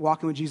been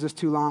walking with Jesus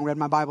too long, read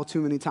my Bible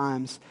too many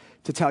times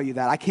to tell you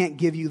that. I can't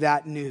give you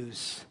that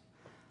news.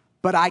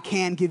 But I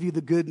can give you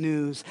the good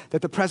news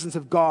that the presence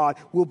of God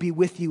will be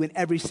with you in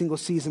every single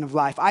season of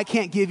life. I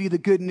can't give you the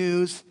good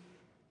news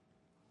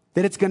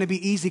that it's going to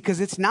be easy,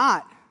 because it's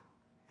not.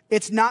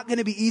 It's not going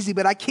to be easy,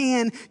 but I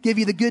can give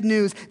you the good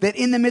news that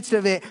in the midst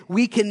of it,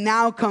 we can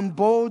now come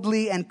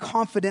boldly and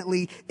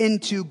confidently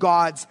into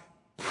God's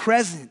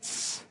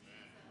presence.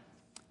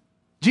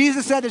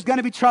 Jesus said there's going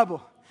to be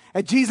trouble.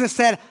 And Jesus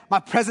said, my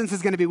presence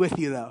is going to be with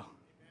you, though.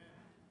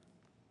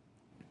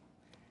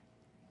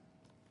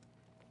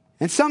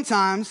 And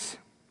sometimes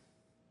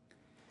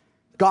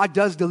God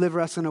does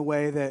deliver us in a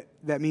way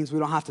that means we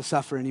don't have to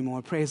suffer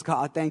anymore. Praise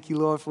God. Thank you,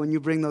 Lord, for when you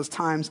bring those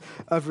times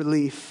of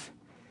relief.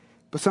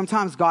 But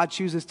sometimes God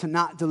chooses to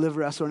not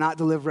deliver us or not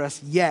deliver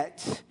us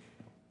yet,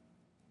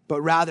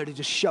 but rather to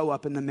just show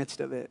up in the midst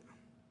of it.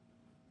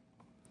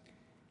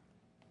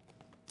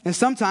 And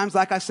sometimes,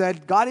 like I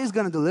said, God is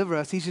going to deliver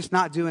us. He's just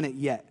not doing it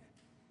yet.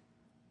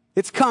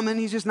 It's coming.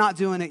 He's just not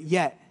doing it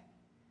yet.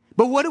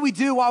 But what do we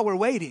do while we're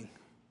waiting?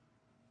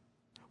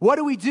 What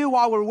do we do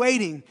while we're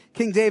waiting?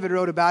 King David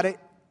wrote about it.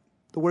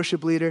 The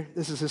worship leader,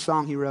 this is his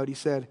song he wrote. He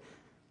said,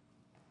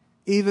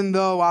 even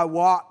though I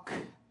walk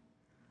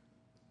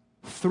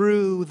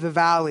through the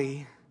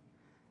valley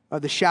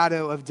of the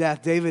shadow of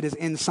death, David is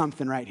in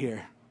something right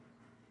here.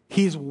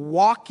 He's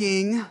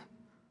walking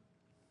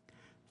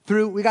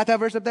through, we got that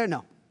verse up there?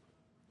 No.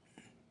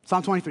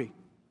 Psalm 23.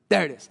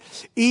 There it is.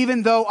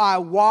 Even though I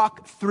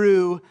walk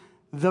through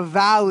the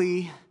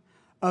valley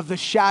of the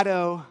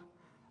shadow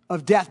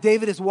of death.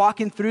 David is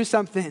walking through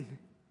something.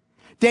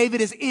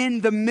 David is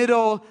in the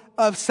middle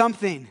of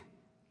something.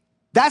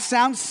 That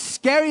sounds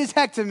scary as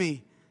heck to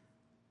me.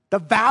 The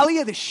valley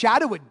of the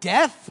shadow of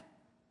death?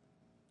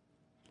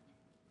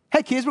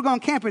 Hey kids, we're going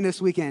camping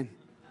this weekend.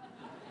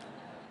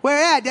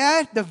 Where at,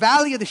 Dad? The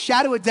valley of the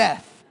shadow of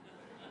death.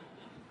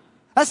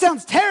 That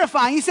sounds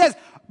terrifying. He says,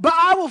 but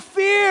I will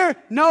fear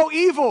no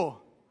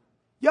evil.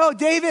 Yo,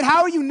 David,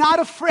 how are you not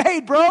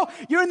afraid, bro?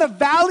 You're in the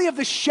valley of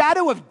the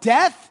shadow of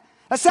death?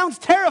 That sounds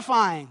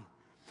terrifying.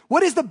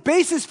 What is the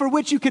basis for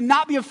which you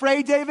cannot be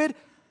afraid, David?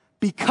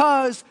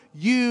 Because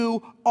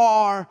you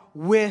are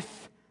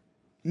with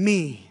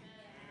me.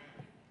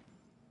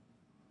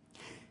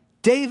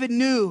 David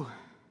knew,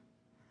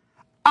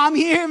 I'm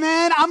here,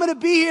 man. I'm going to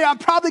be here. I'm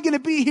probably going to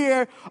be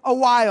here a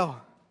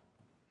while.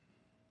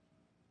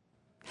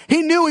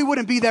 He knew he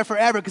wouldn't be there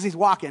forever because he's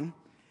walking,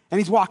 and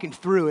he's walking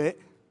through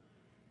it.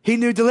 He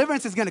knew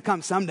deliverance is going to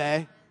come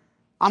someday.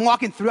 I'm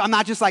walking through. I'm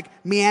not just like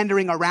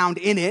meandering around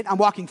in it. I'm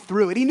walking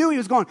through it. He knew he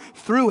was going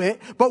through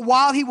it. But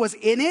while he was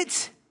in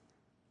it,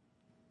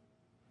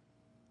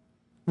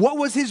 What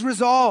was his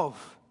resolve?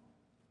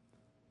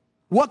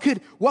 What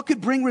could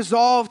bring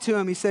resolve to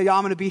him? He said,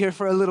 I'm going to be here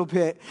for a little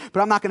bit,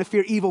 but I'm not going to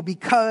fear evil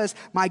because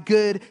my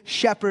good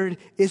shepherd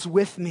is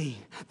with me.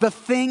 The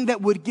thing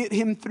that would get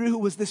him through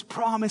was this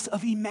promise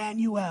of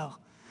Emmanuel.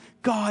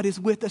 God is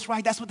with us,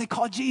 right? That's what they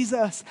call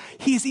Jesus.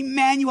 He is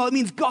Emmanuel. It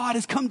means God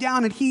has come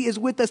down and he is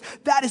with us.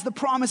 That is the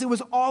promise. It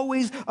was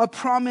always a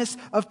promise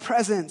of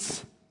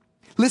presence.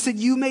 Listen,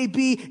 you may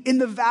be in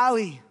the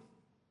valley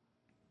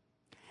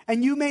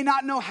and you may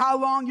not know how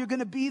long you're going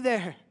to be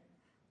there.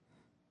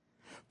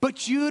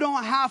 But you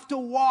don't have to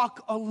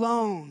walk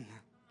alone.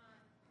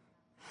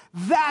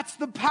 That's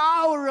the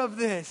power of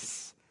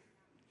this.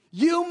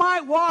 You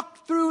might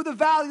walk through the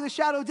valley of the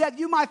shadow of death.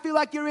 You might feel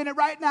like you're in it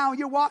right now.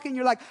 You're walking,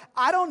 you're like,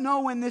 I don't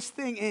know when this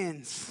thing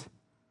ends.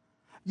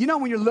 You know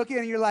when you're looking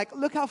and you're like,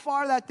 look how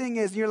far that thing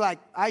is. And you're like,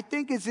 I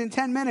think it's in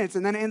 10 minutes.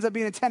 And then it ends up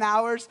being in 10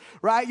 hours,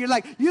 right? You're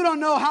like, you don't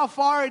know how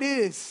far it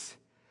is.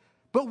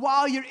 But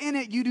while you're in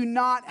it, you do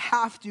not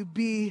have to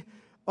be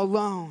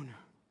alone.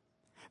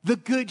 The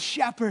good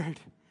shepherd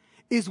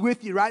is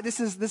with you, right? This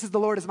is the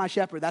Lord is my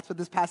shepherd. That's what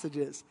this passage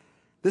is.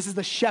 This is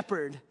the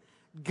shepherd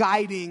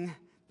guiding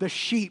the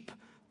sheep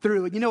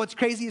through. And you know what's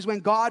crazy is when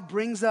God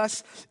brings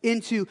us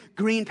into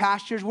green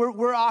pastures,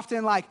 we're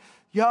often like,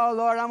 yo,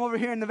 Lord, I'm over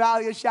here in the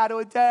valley of shadow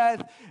of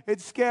death.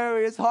 It's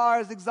scary, it's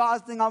hard, it's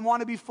exhausting. I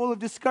want to be full of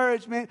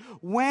discouragement.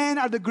 When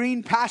are the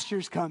green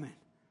pastures coming?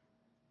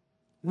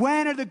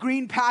 When are the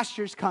green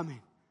pastures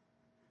coming?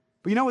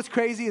 But you know what's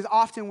crazy is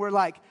often we're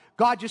like,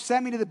 God just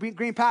sent me to the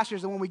green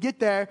pastures. And when we get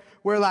there,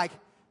 we're like,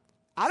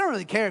 I don't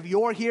really care if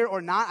you're here or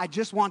not. I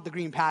just want the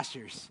green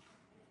pastures.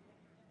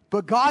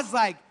 But God's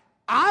like,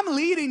 I'm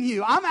leading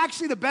you. I'm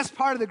actually the best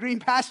part of the green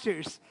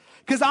pastures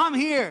because I'm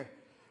here.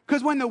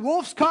 Because when the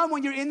wolves come,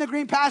 when you're in the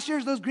green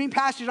pastures, those green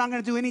pastures aren't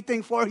going to do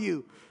anything for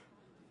you.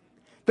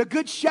 The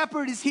good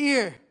shepherd is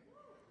here.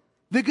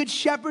 The good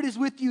shepherd is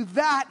with you.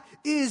 That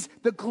is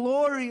the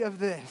glory of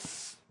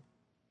this.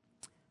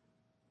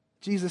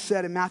 Jesus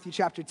said in Matthew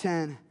chapter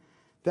 10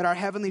 that our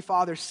heavenly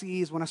Father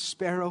sees when a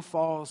sparrow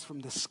falls from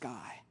the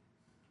sky.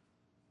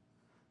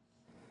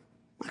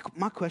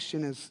 My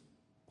question is,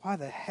 why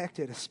the heck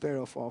did a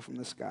sparrow fall from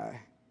the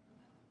sky?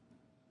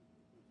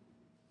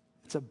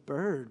 It's a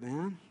bird,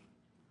 man.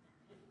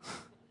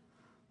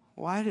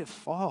 Why did it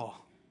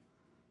fall?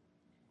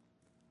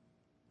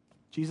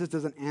 Jesus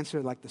doesn't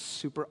answer like the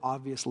super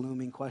obvious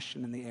looming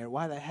question in the air.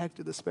 Why the heck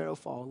did the sparrow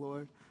fall,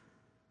 Lord?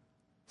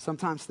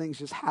 Sometimes things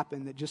just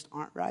happen that just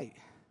aren't right.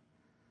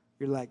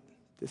 You're like,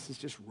 this is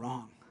just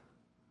wrong.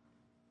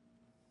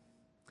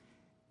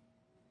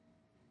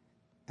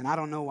 And I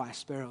don't know why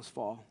sparrows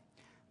fall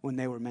when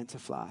they were meant to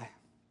fly.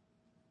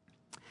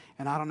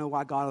 And I don't know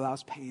why God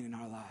allows pain in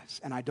our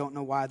lives. And I don't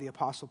know why the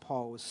Apostle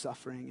Paul was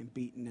suffering and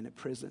beaten and in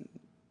prison.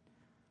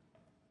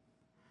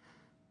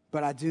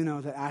 But I do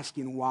know that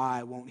asking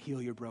why won't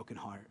heal your broken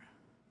heart.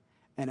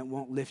 And it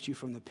won't lift you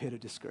from the pit of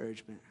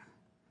discouragement.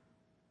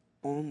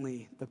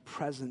 Only the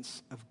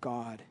presence of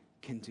God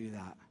can do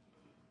that.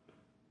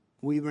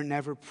 We were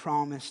never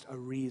promised a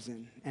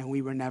reason, and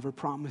we were never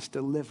promised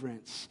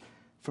deliverance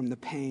from the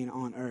pain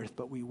on earth,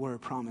 but we were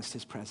promised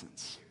his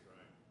presence.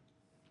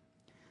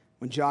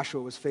 When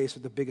Joshua was faced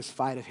with the biggest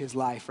fight of his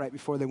life, right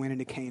before they went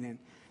into Canaan,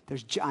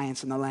 there's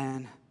giants in the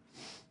land.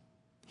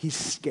 He's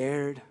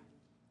scared,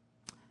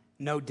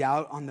 no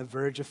doubt on the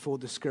verge of full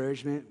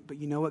discouragement, but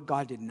you know what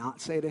God did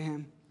not say to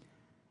him?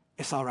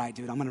 It's all right,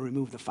 dude, I'm going to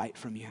remove the fight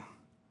from you,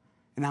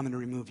 and I'm going to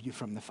remove you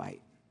from the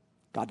fight.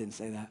 God didn't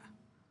say that.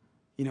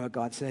 You know what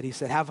God said? He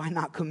said, have I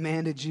not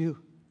commanded you?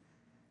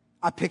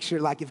 I picture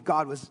like if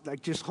God was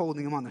like just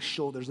holding him on the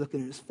shoulders,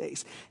 looking at his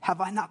face. Have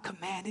I not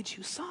commanded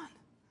you, son?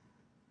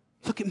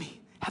 Look at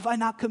me. Have I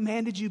not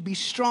commanded you? Be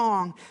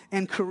strong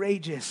and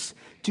courageous.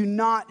 Do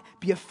not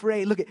be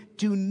afraid. Look at,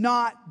 do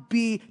not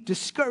be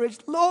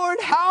discouraged.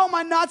 Lord, how am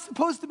I not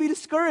supposed to be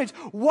discouraged?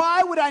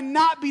 Why would I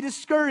not be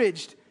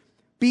discouraged?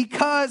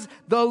 Because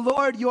the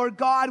Lord your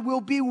God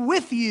will be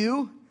with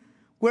you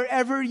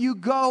wherever you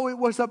go. It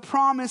was a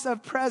promise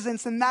of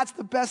presence, and that's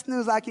the best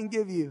news I can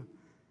give you.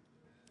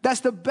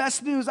 That's the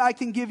best news I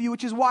can give you,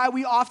 which is why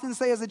we often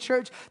say as a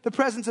church, the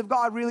presence of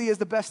God really is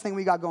the best thing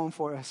we got going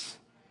for us.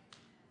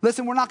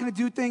 Listen, we're not going to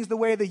do things the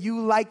way that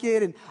you like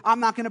it, and I'm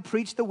not going to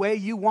preach the way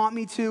you want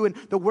me to, and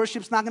the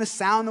worship's not going to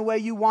sound the way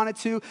you want it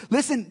to.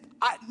 Listen,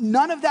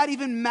 none of that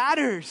even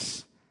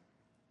matters.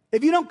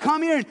 If you don't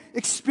come here and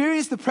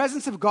experience the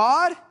presence of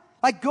God,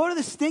 like go to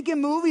the stinking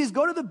movies,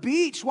 go to the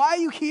beach. Why are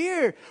you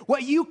here?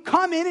 What you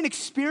come in and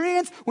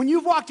experience when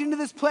you've walked into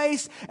this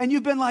place and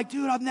you've been like,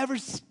 dude, I've never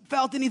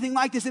felt anything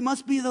like this. It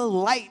must be the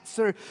lights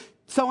or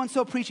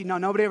so-and-so preaching. No,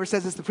 nobody ever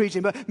says it's the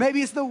preaching, but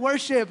maybe it's the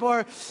worship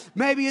or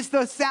maybe it's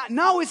the sound.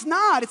 No, it's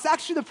not. It's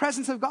actually the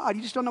presence of God.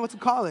 You just don't know what to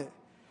call it.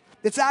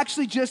 It's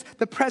actually just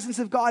the presence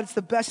of God. It's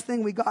the best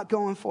thing we got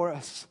going for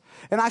us.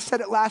 And I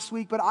said it last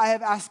week, but I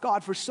have asked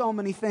God for so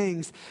many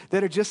things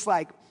that are just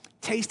like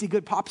tasty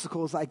good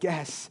popsicles, I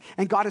guess.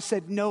 And God has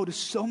said no to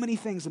so many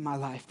things in my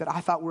life that I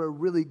thought were a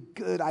really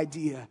good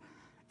idea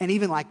and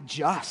even like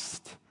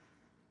just.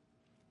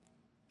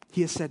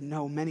 He has said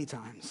no many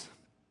times.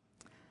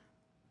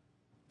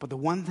 But the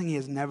one thing he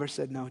has never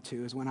said no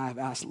to is when I have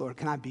asked, Lord,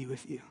 can I be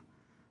with you?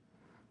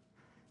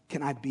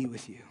 Can I be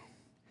with you?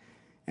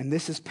 And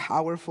this is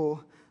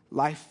powerful,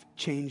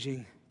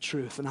 life-changing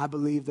truth. And I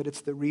believe that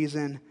it's the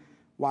reason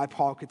why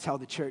Paul could tell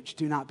the church,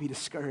 do not be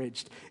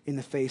discouraged in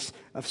the face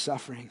of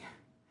suffering.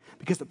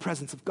 Because the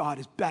presence of God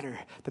is better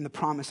than the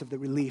promise of the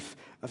relief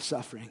of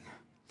suffering.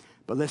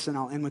 But listen,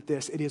 I'll end with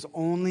this. It is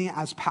only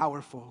as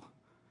powerful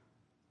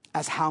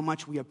as how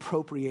much we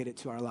appropriate it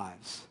to our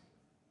lives.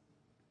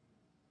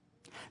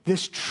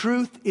 This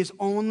truth is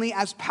only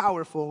as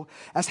powerful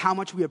as how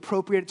much we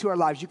appropriate it to our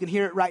lives. You can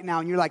hear it right now,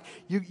 and you're like,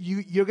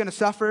 you're going to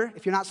suffer.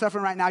 If you're not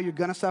suffering right now, you're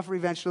going to suffer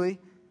eventually.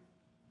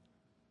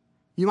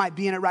 You might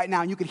be in it right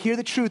now, and you could hear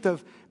the truth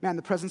of, man,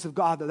 the presence of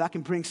God, though, that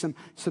can bring some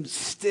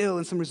still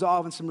and some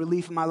resolve and some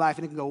relief in my life,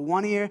 and it can go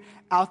one ear,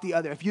 out the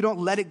other. If you don't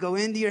let it go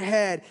into your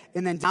head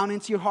and then down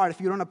into your heart, if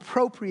you don't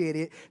appropriate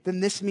it, then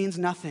this means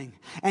nothing.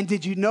 And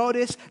did you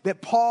notice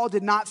that Paul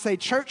did not say,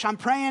 church, I'm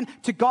praying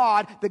to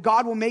God that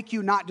God will make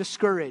you not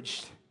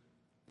discouraged.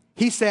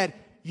 He said,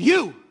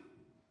 you,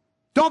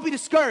 don't be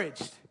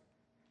discouraged.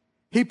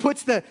 He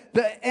puts the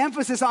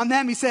emphasis on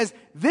them. He says,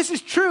 this is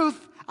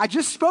truth. I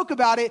just spoke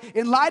about it.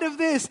 In light of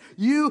this,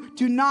 you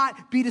do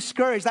not be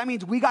discouraged. That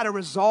means we got to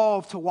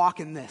resolve to walk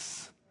in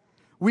this.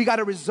 We got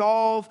to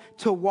resolve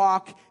to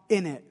walk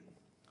in it.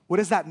 What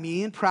does that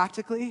mean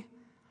practically?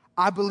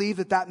 I believe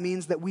that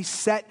means that we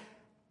set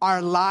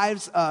our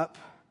lives up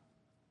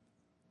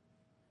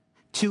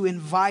to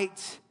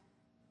invite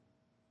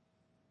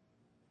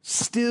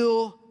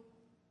still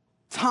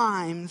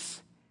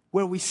times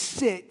where we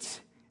sit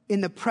in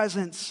the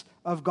presence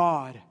of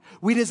God.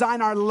 We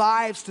design our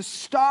lives to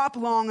stop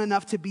long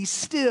enough to be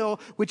still,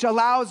 which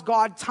allows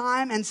God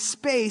time and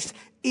space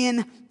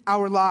in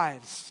our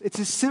lives. It's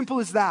as simple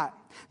as that.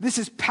 This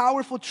is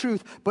powerful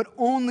truth, but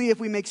only if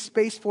we make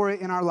space for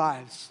it in our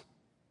lives.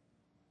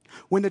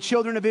 When the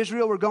children of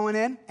Israel were going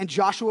in, and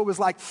Joshua was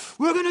like,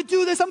 we're going to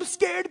do this. I'm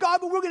scared,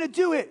 God, but we're going to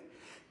do it.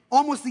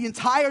 Almost the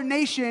entire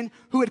nation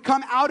who had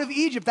come out of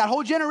Egypt, that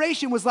whole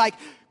generation was like,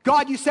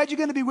 God, you said you're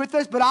going to be with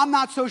us, but I'm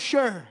not so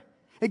sure.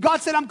 And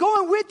God said, I'm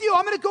going with you.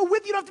 I'm going to go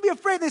with you. You don't have to be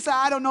afraid. They said,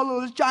 I don't know,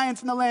 there's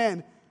giants in the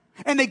land.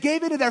 And they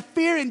gave in to their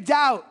fear and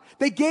doubt.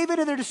 They gave in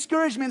to their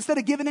discouragement instead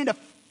of giving in to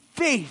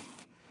faith.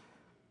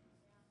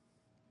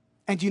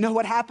 And do you know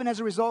what happened as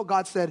a result?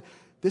 God said,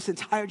 this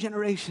entire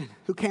generation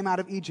who came out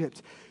of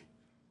Egypt,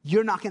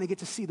 you're not going to get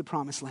to see the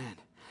promised land.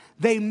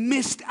 They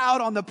missed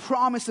out on the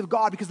promise of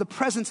God because the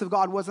presence of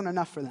God wasn't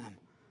enough for them.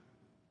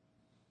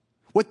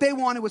 What they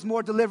wanted was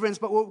more deliverance,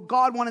 but what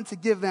God wanted to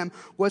give them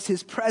was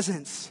his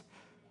presence.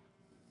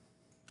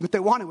 What they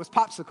wanted was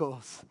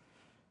popsicles.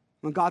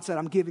 When God said,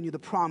 I'm giving you the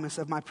promise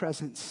of my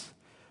presence.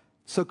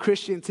 So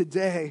Christian,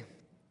 today,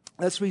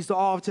 let's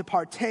resolve to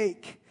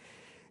partake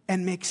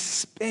and make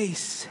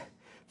space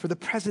for the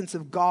presence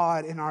of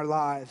God in our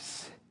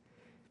lives.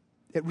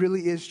 It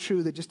really is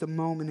true that just a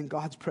moment in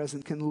God's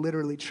presence can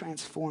literally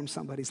transform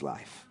somebody's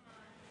life.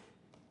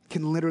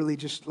 Can literally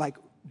just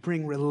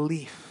bring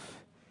relief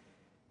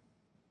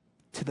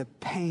to the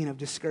pain of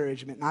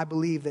discouragement. And I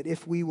believe that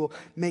if we will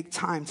make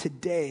time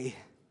today,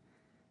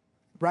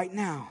 right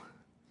now,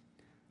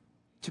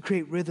 to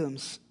create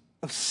rhythms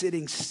of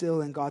sitting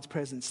still in God's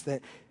presence,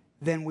 that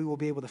then we will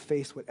be able to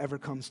face whatever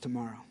comes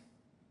tomorrow.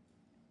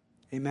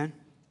 Amen?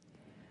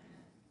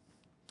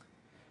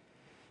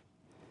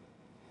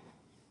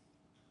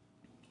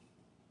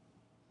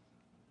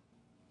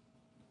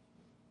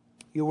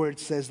 Your word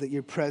says that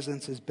your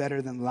presence is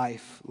better than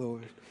life,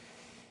 Lord.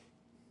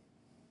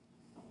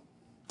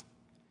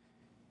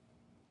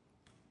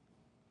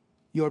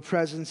 Your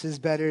presence is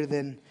better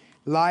than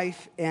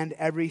life and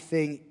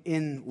everything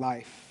in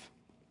life.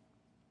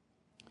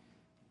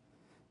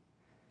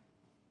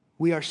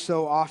 We are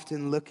so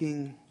often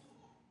looking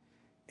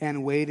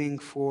and waiting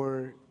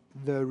for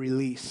the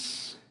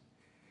release,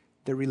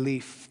 the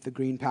relief, the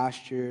green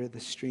pasture, the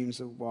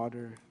streams of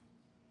water.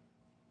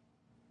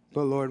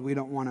 But Lord, we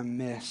don't want to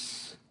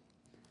miss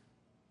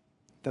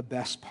the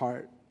best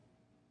part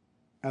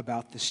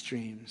about the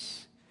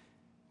streams,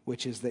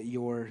 which is that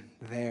you're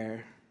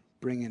there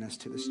bringing us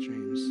to the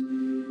streams.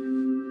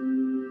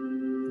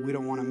 We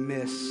don't want to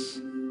miss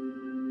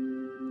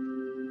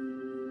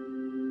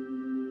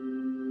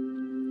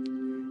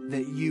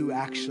that you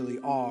actually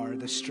are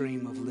the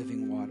stream of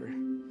living water.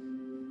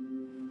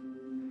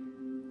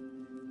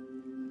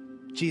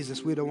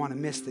 Jesus, we don't want to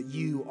miss that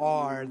you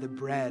are the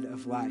bread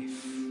of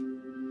life.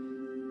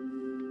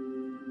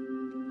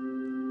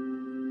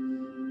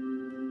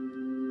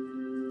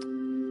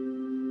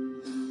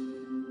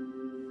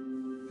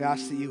 We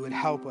ask that you would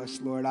help us,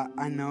 Lord.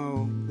 I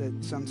know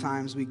that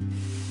sometimes we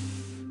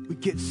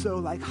get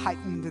so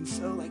heightened and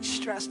so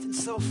stressed and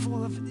so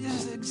full of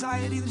this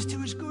anxiety. There's too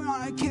much going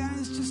on.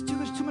 It's just too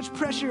much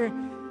pressure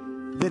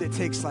that it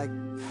takes it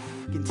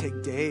can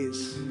take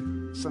days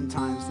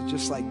sometimes to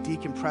just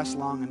decompress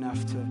long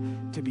enough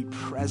to be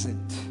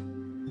present.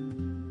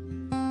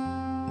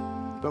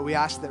 But we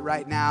ask that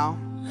right now,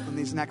 in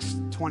these next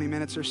 20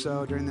 minutes or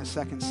so during this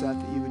second set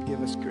that you would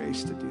give us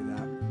grace to do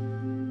that.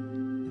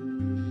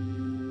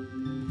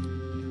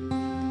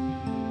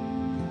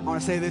 I want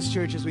to say this,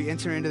 church, as we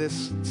enter into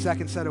this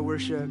second set of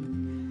worship,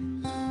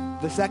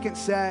 the second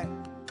set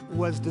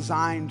was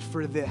designed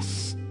for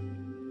this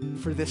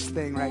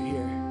thing right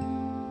here,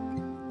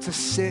 to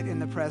sit in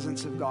the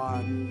presence of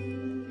God.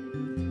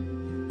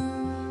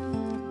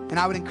 And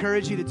I would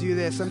encourage you to do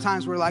this.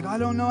 Sometimes we're like, I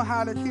don't know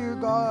how to hear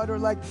God, or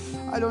like,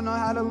 I don't know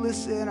how to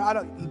listen.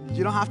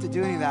 You don't have to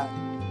do any of that.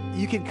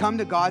 You can come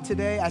to God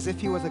today as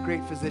if he was a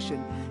great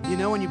physician. You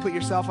know, when you put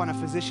yourself on a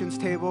physician's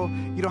table,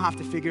 you don't have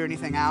to figure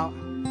anything out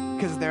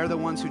because they're the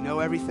ones who know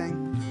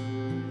everything.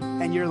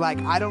 And you're like,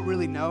 I don't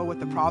really know what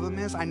the problem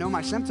is. I know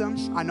my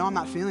symptoms. I know I'm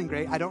not feeling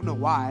great. I don't know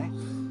why.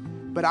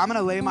 But I'm going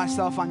to lay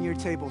myself on your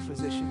table,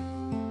 physician.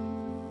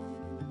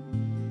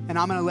 And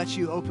I'm going to let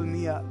you open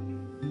me up.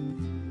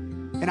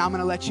 And I'm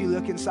going to let you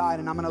look inside,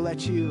 and I'm going to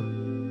let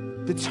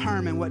you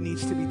determine what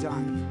needs to be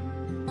done.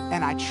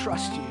 And I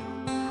trust you.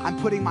 I'm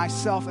putting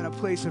myself in a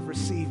place of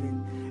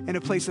receiving, in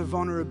a place of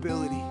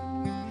vulnerability.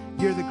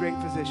 You're the great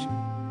physician.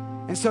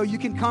 And so you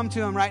can come to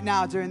him right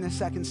now during this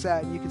second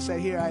set, and you can say,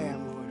 here I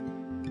am, Lord.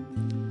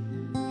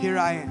 Here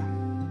I am.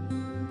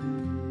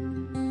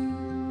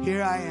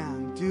 Here I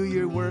am. Do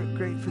your work,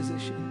 great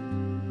physician.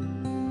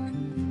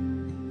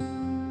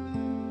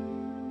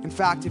 In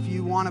fact, if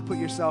you want to put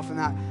yourself in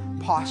that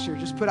posture,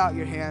 just put out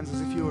your hands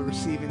as if you were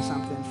receiving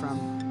something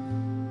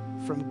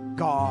from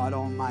God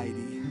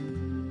Almighty.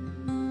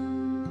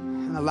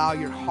 And allow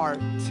your heart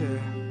to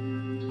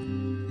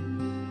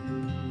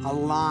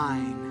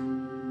align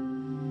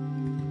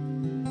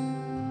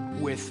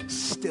with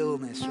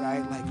stillness,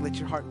 right? Like, let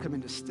your heart come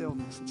into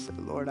stillness and say,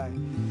 Lord, I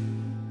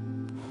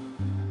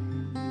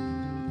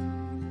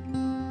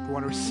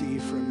want to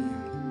receive from you.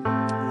 I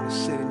want to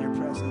sit in your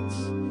presence.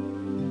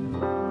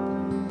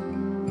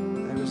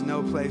 There's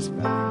no place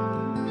better.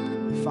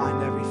 We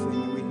find everything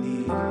that we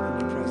need in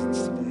your presence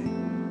today.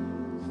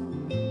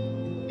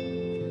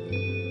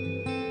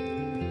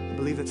 I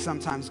believe that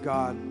sometimes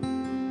God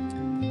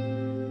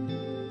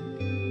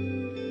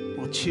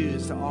will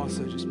choose to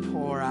also just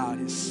pour out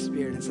his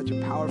Spirit in such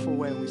a powerful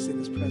way when we sit in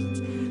his presence.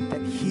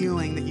 That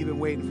healing that you've been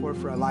waiting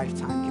for a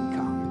lifetime can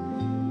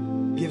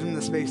come. Give him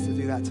the space to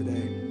do that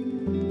today.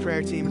 The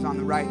prayer team is on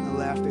the right and the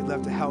left. They'd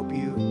love to help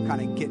you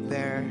kind of get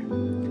there.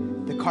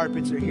 The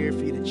carpets are here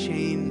for you to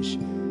change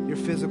your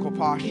physical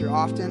posture.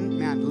 Often,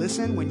 man,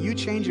 listen, when you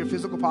change your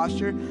physical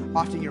posture,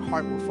 often your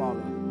heart will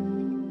follow.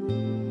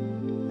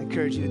 I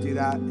encourage you to do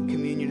that.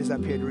 Communion is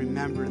up here to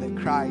remember that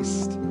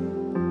Christ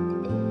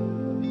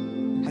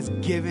has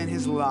given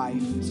his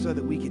life so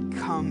that we could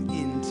come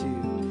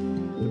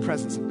into the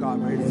presence of God.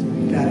 Where it is,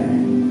 we gather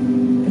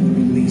and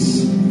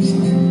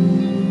release.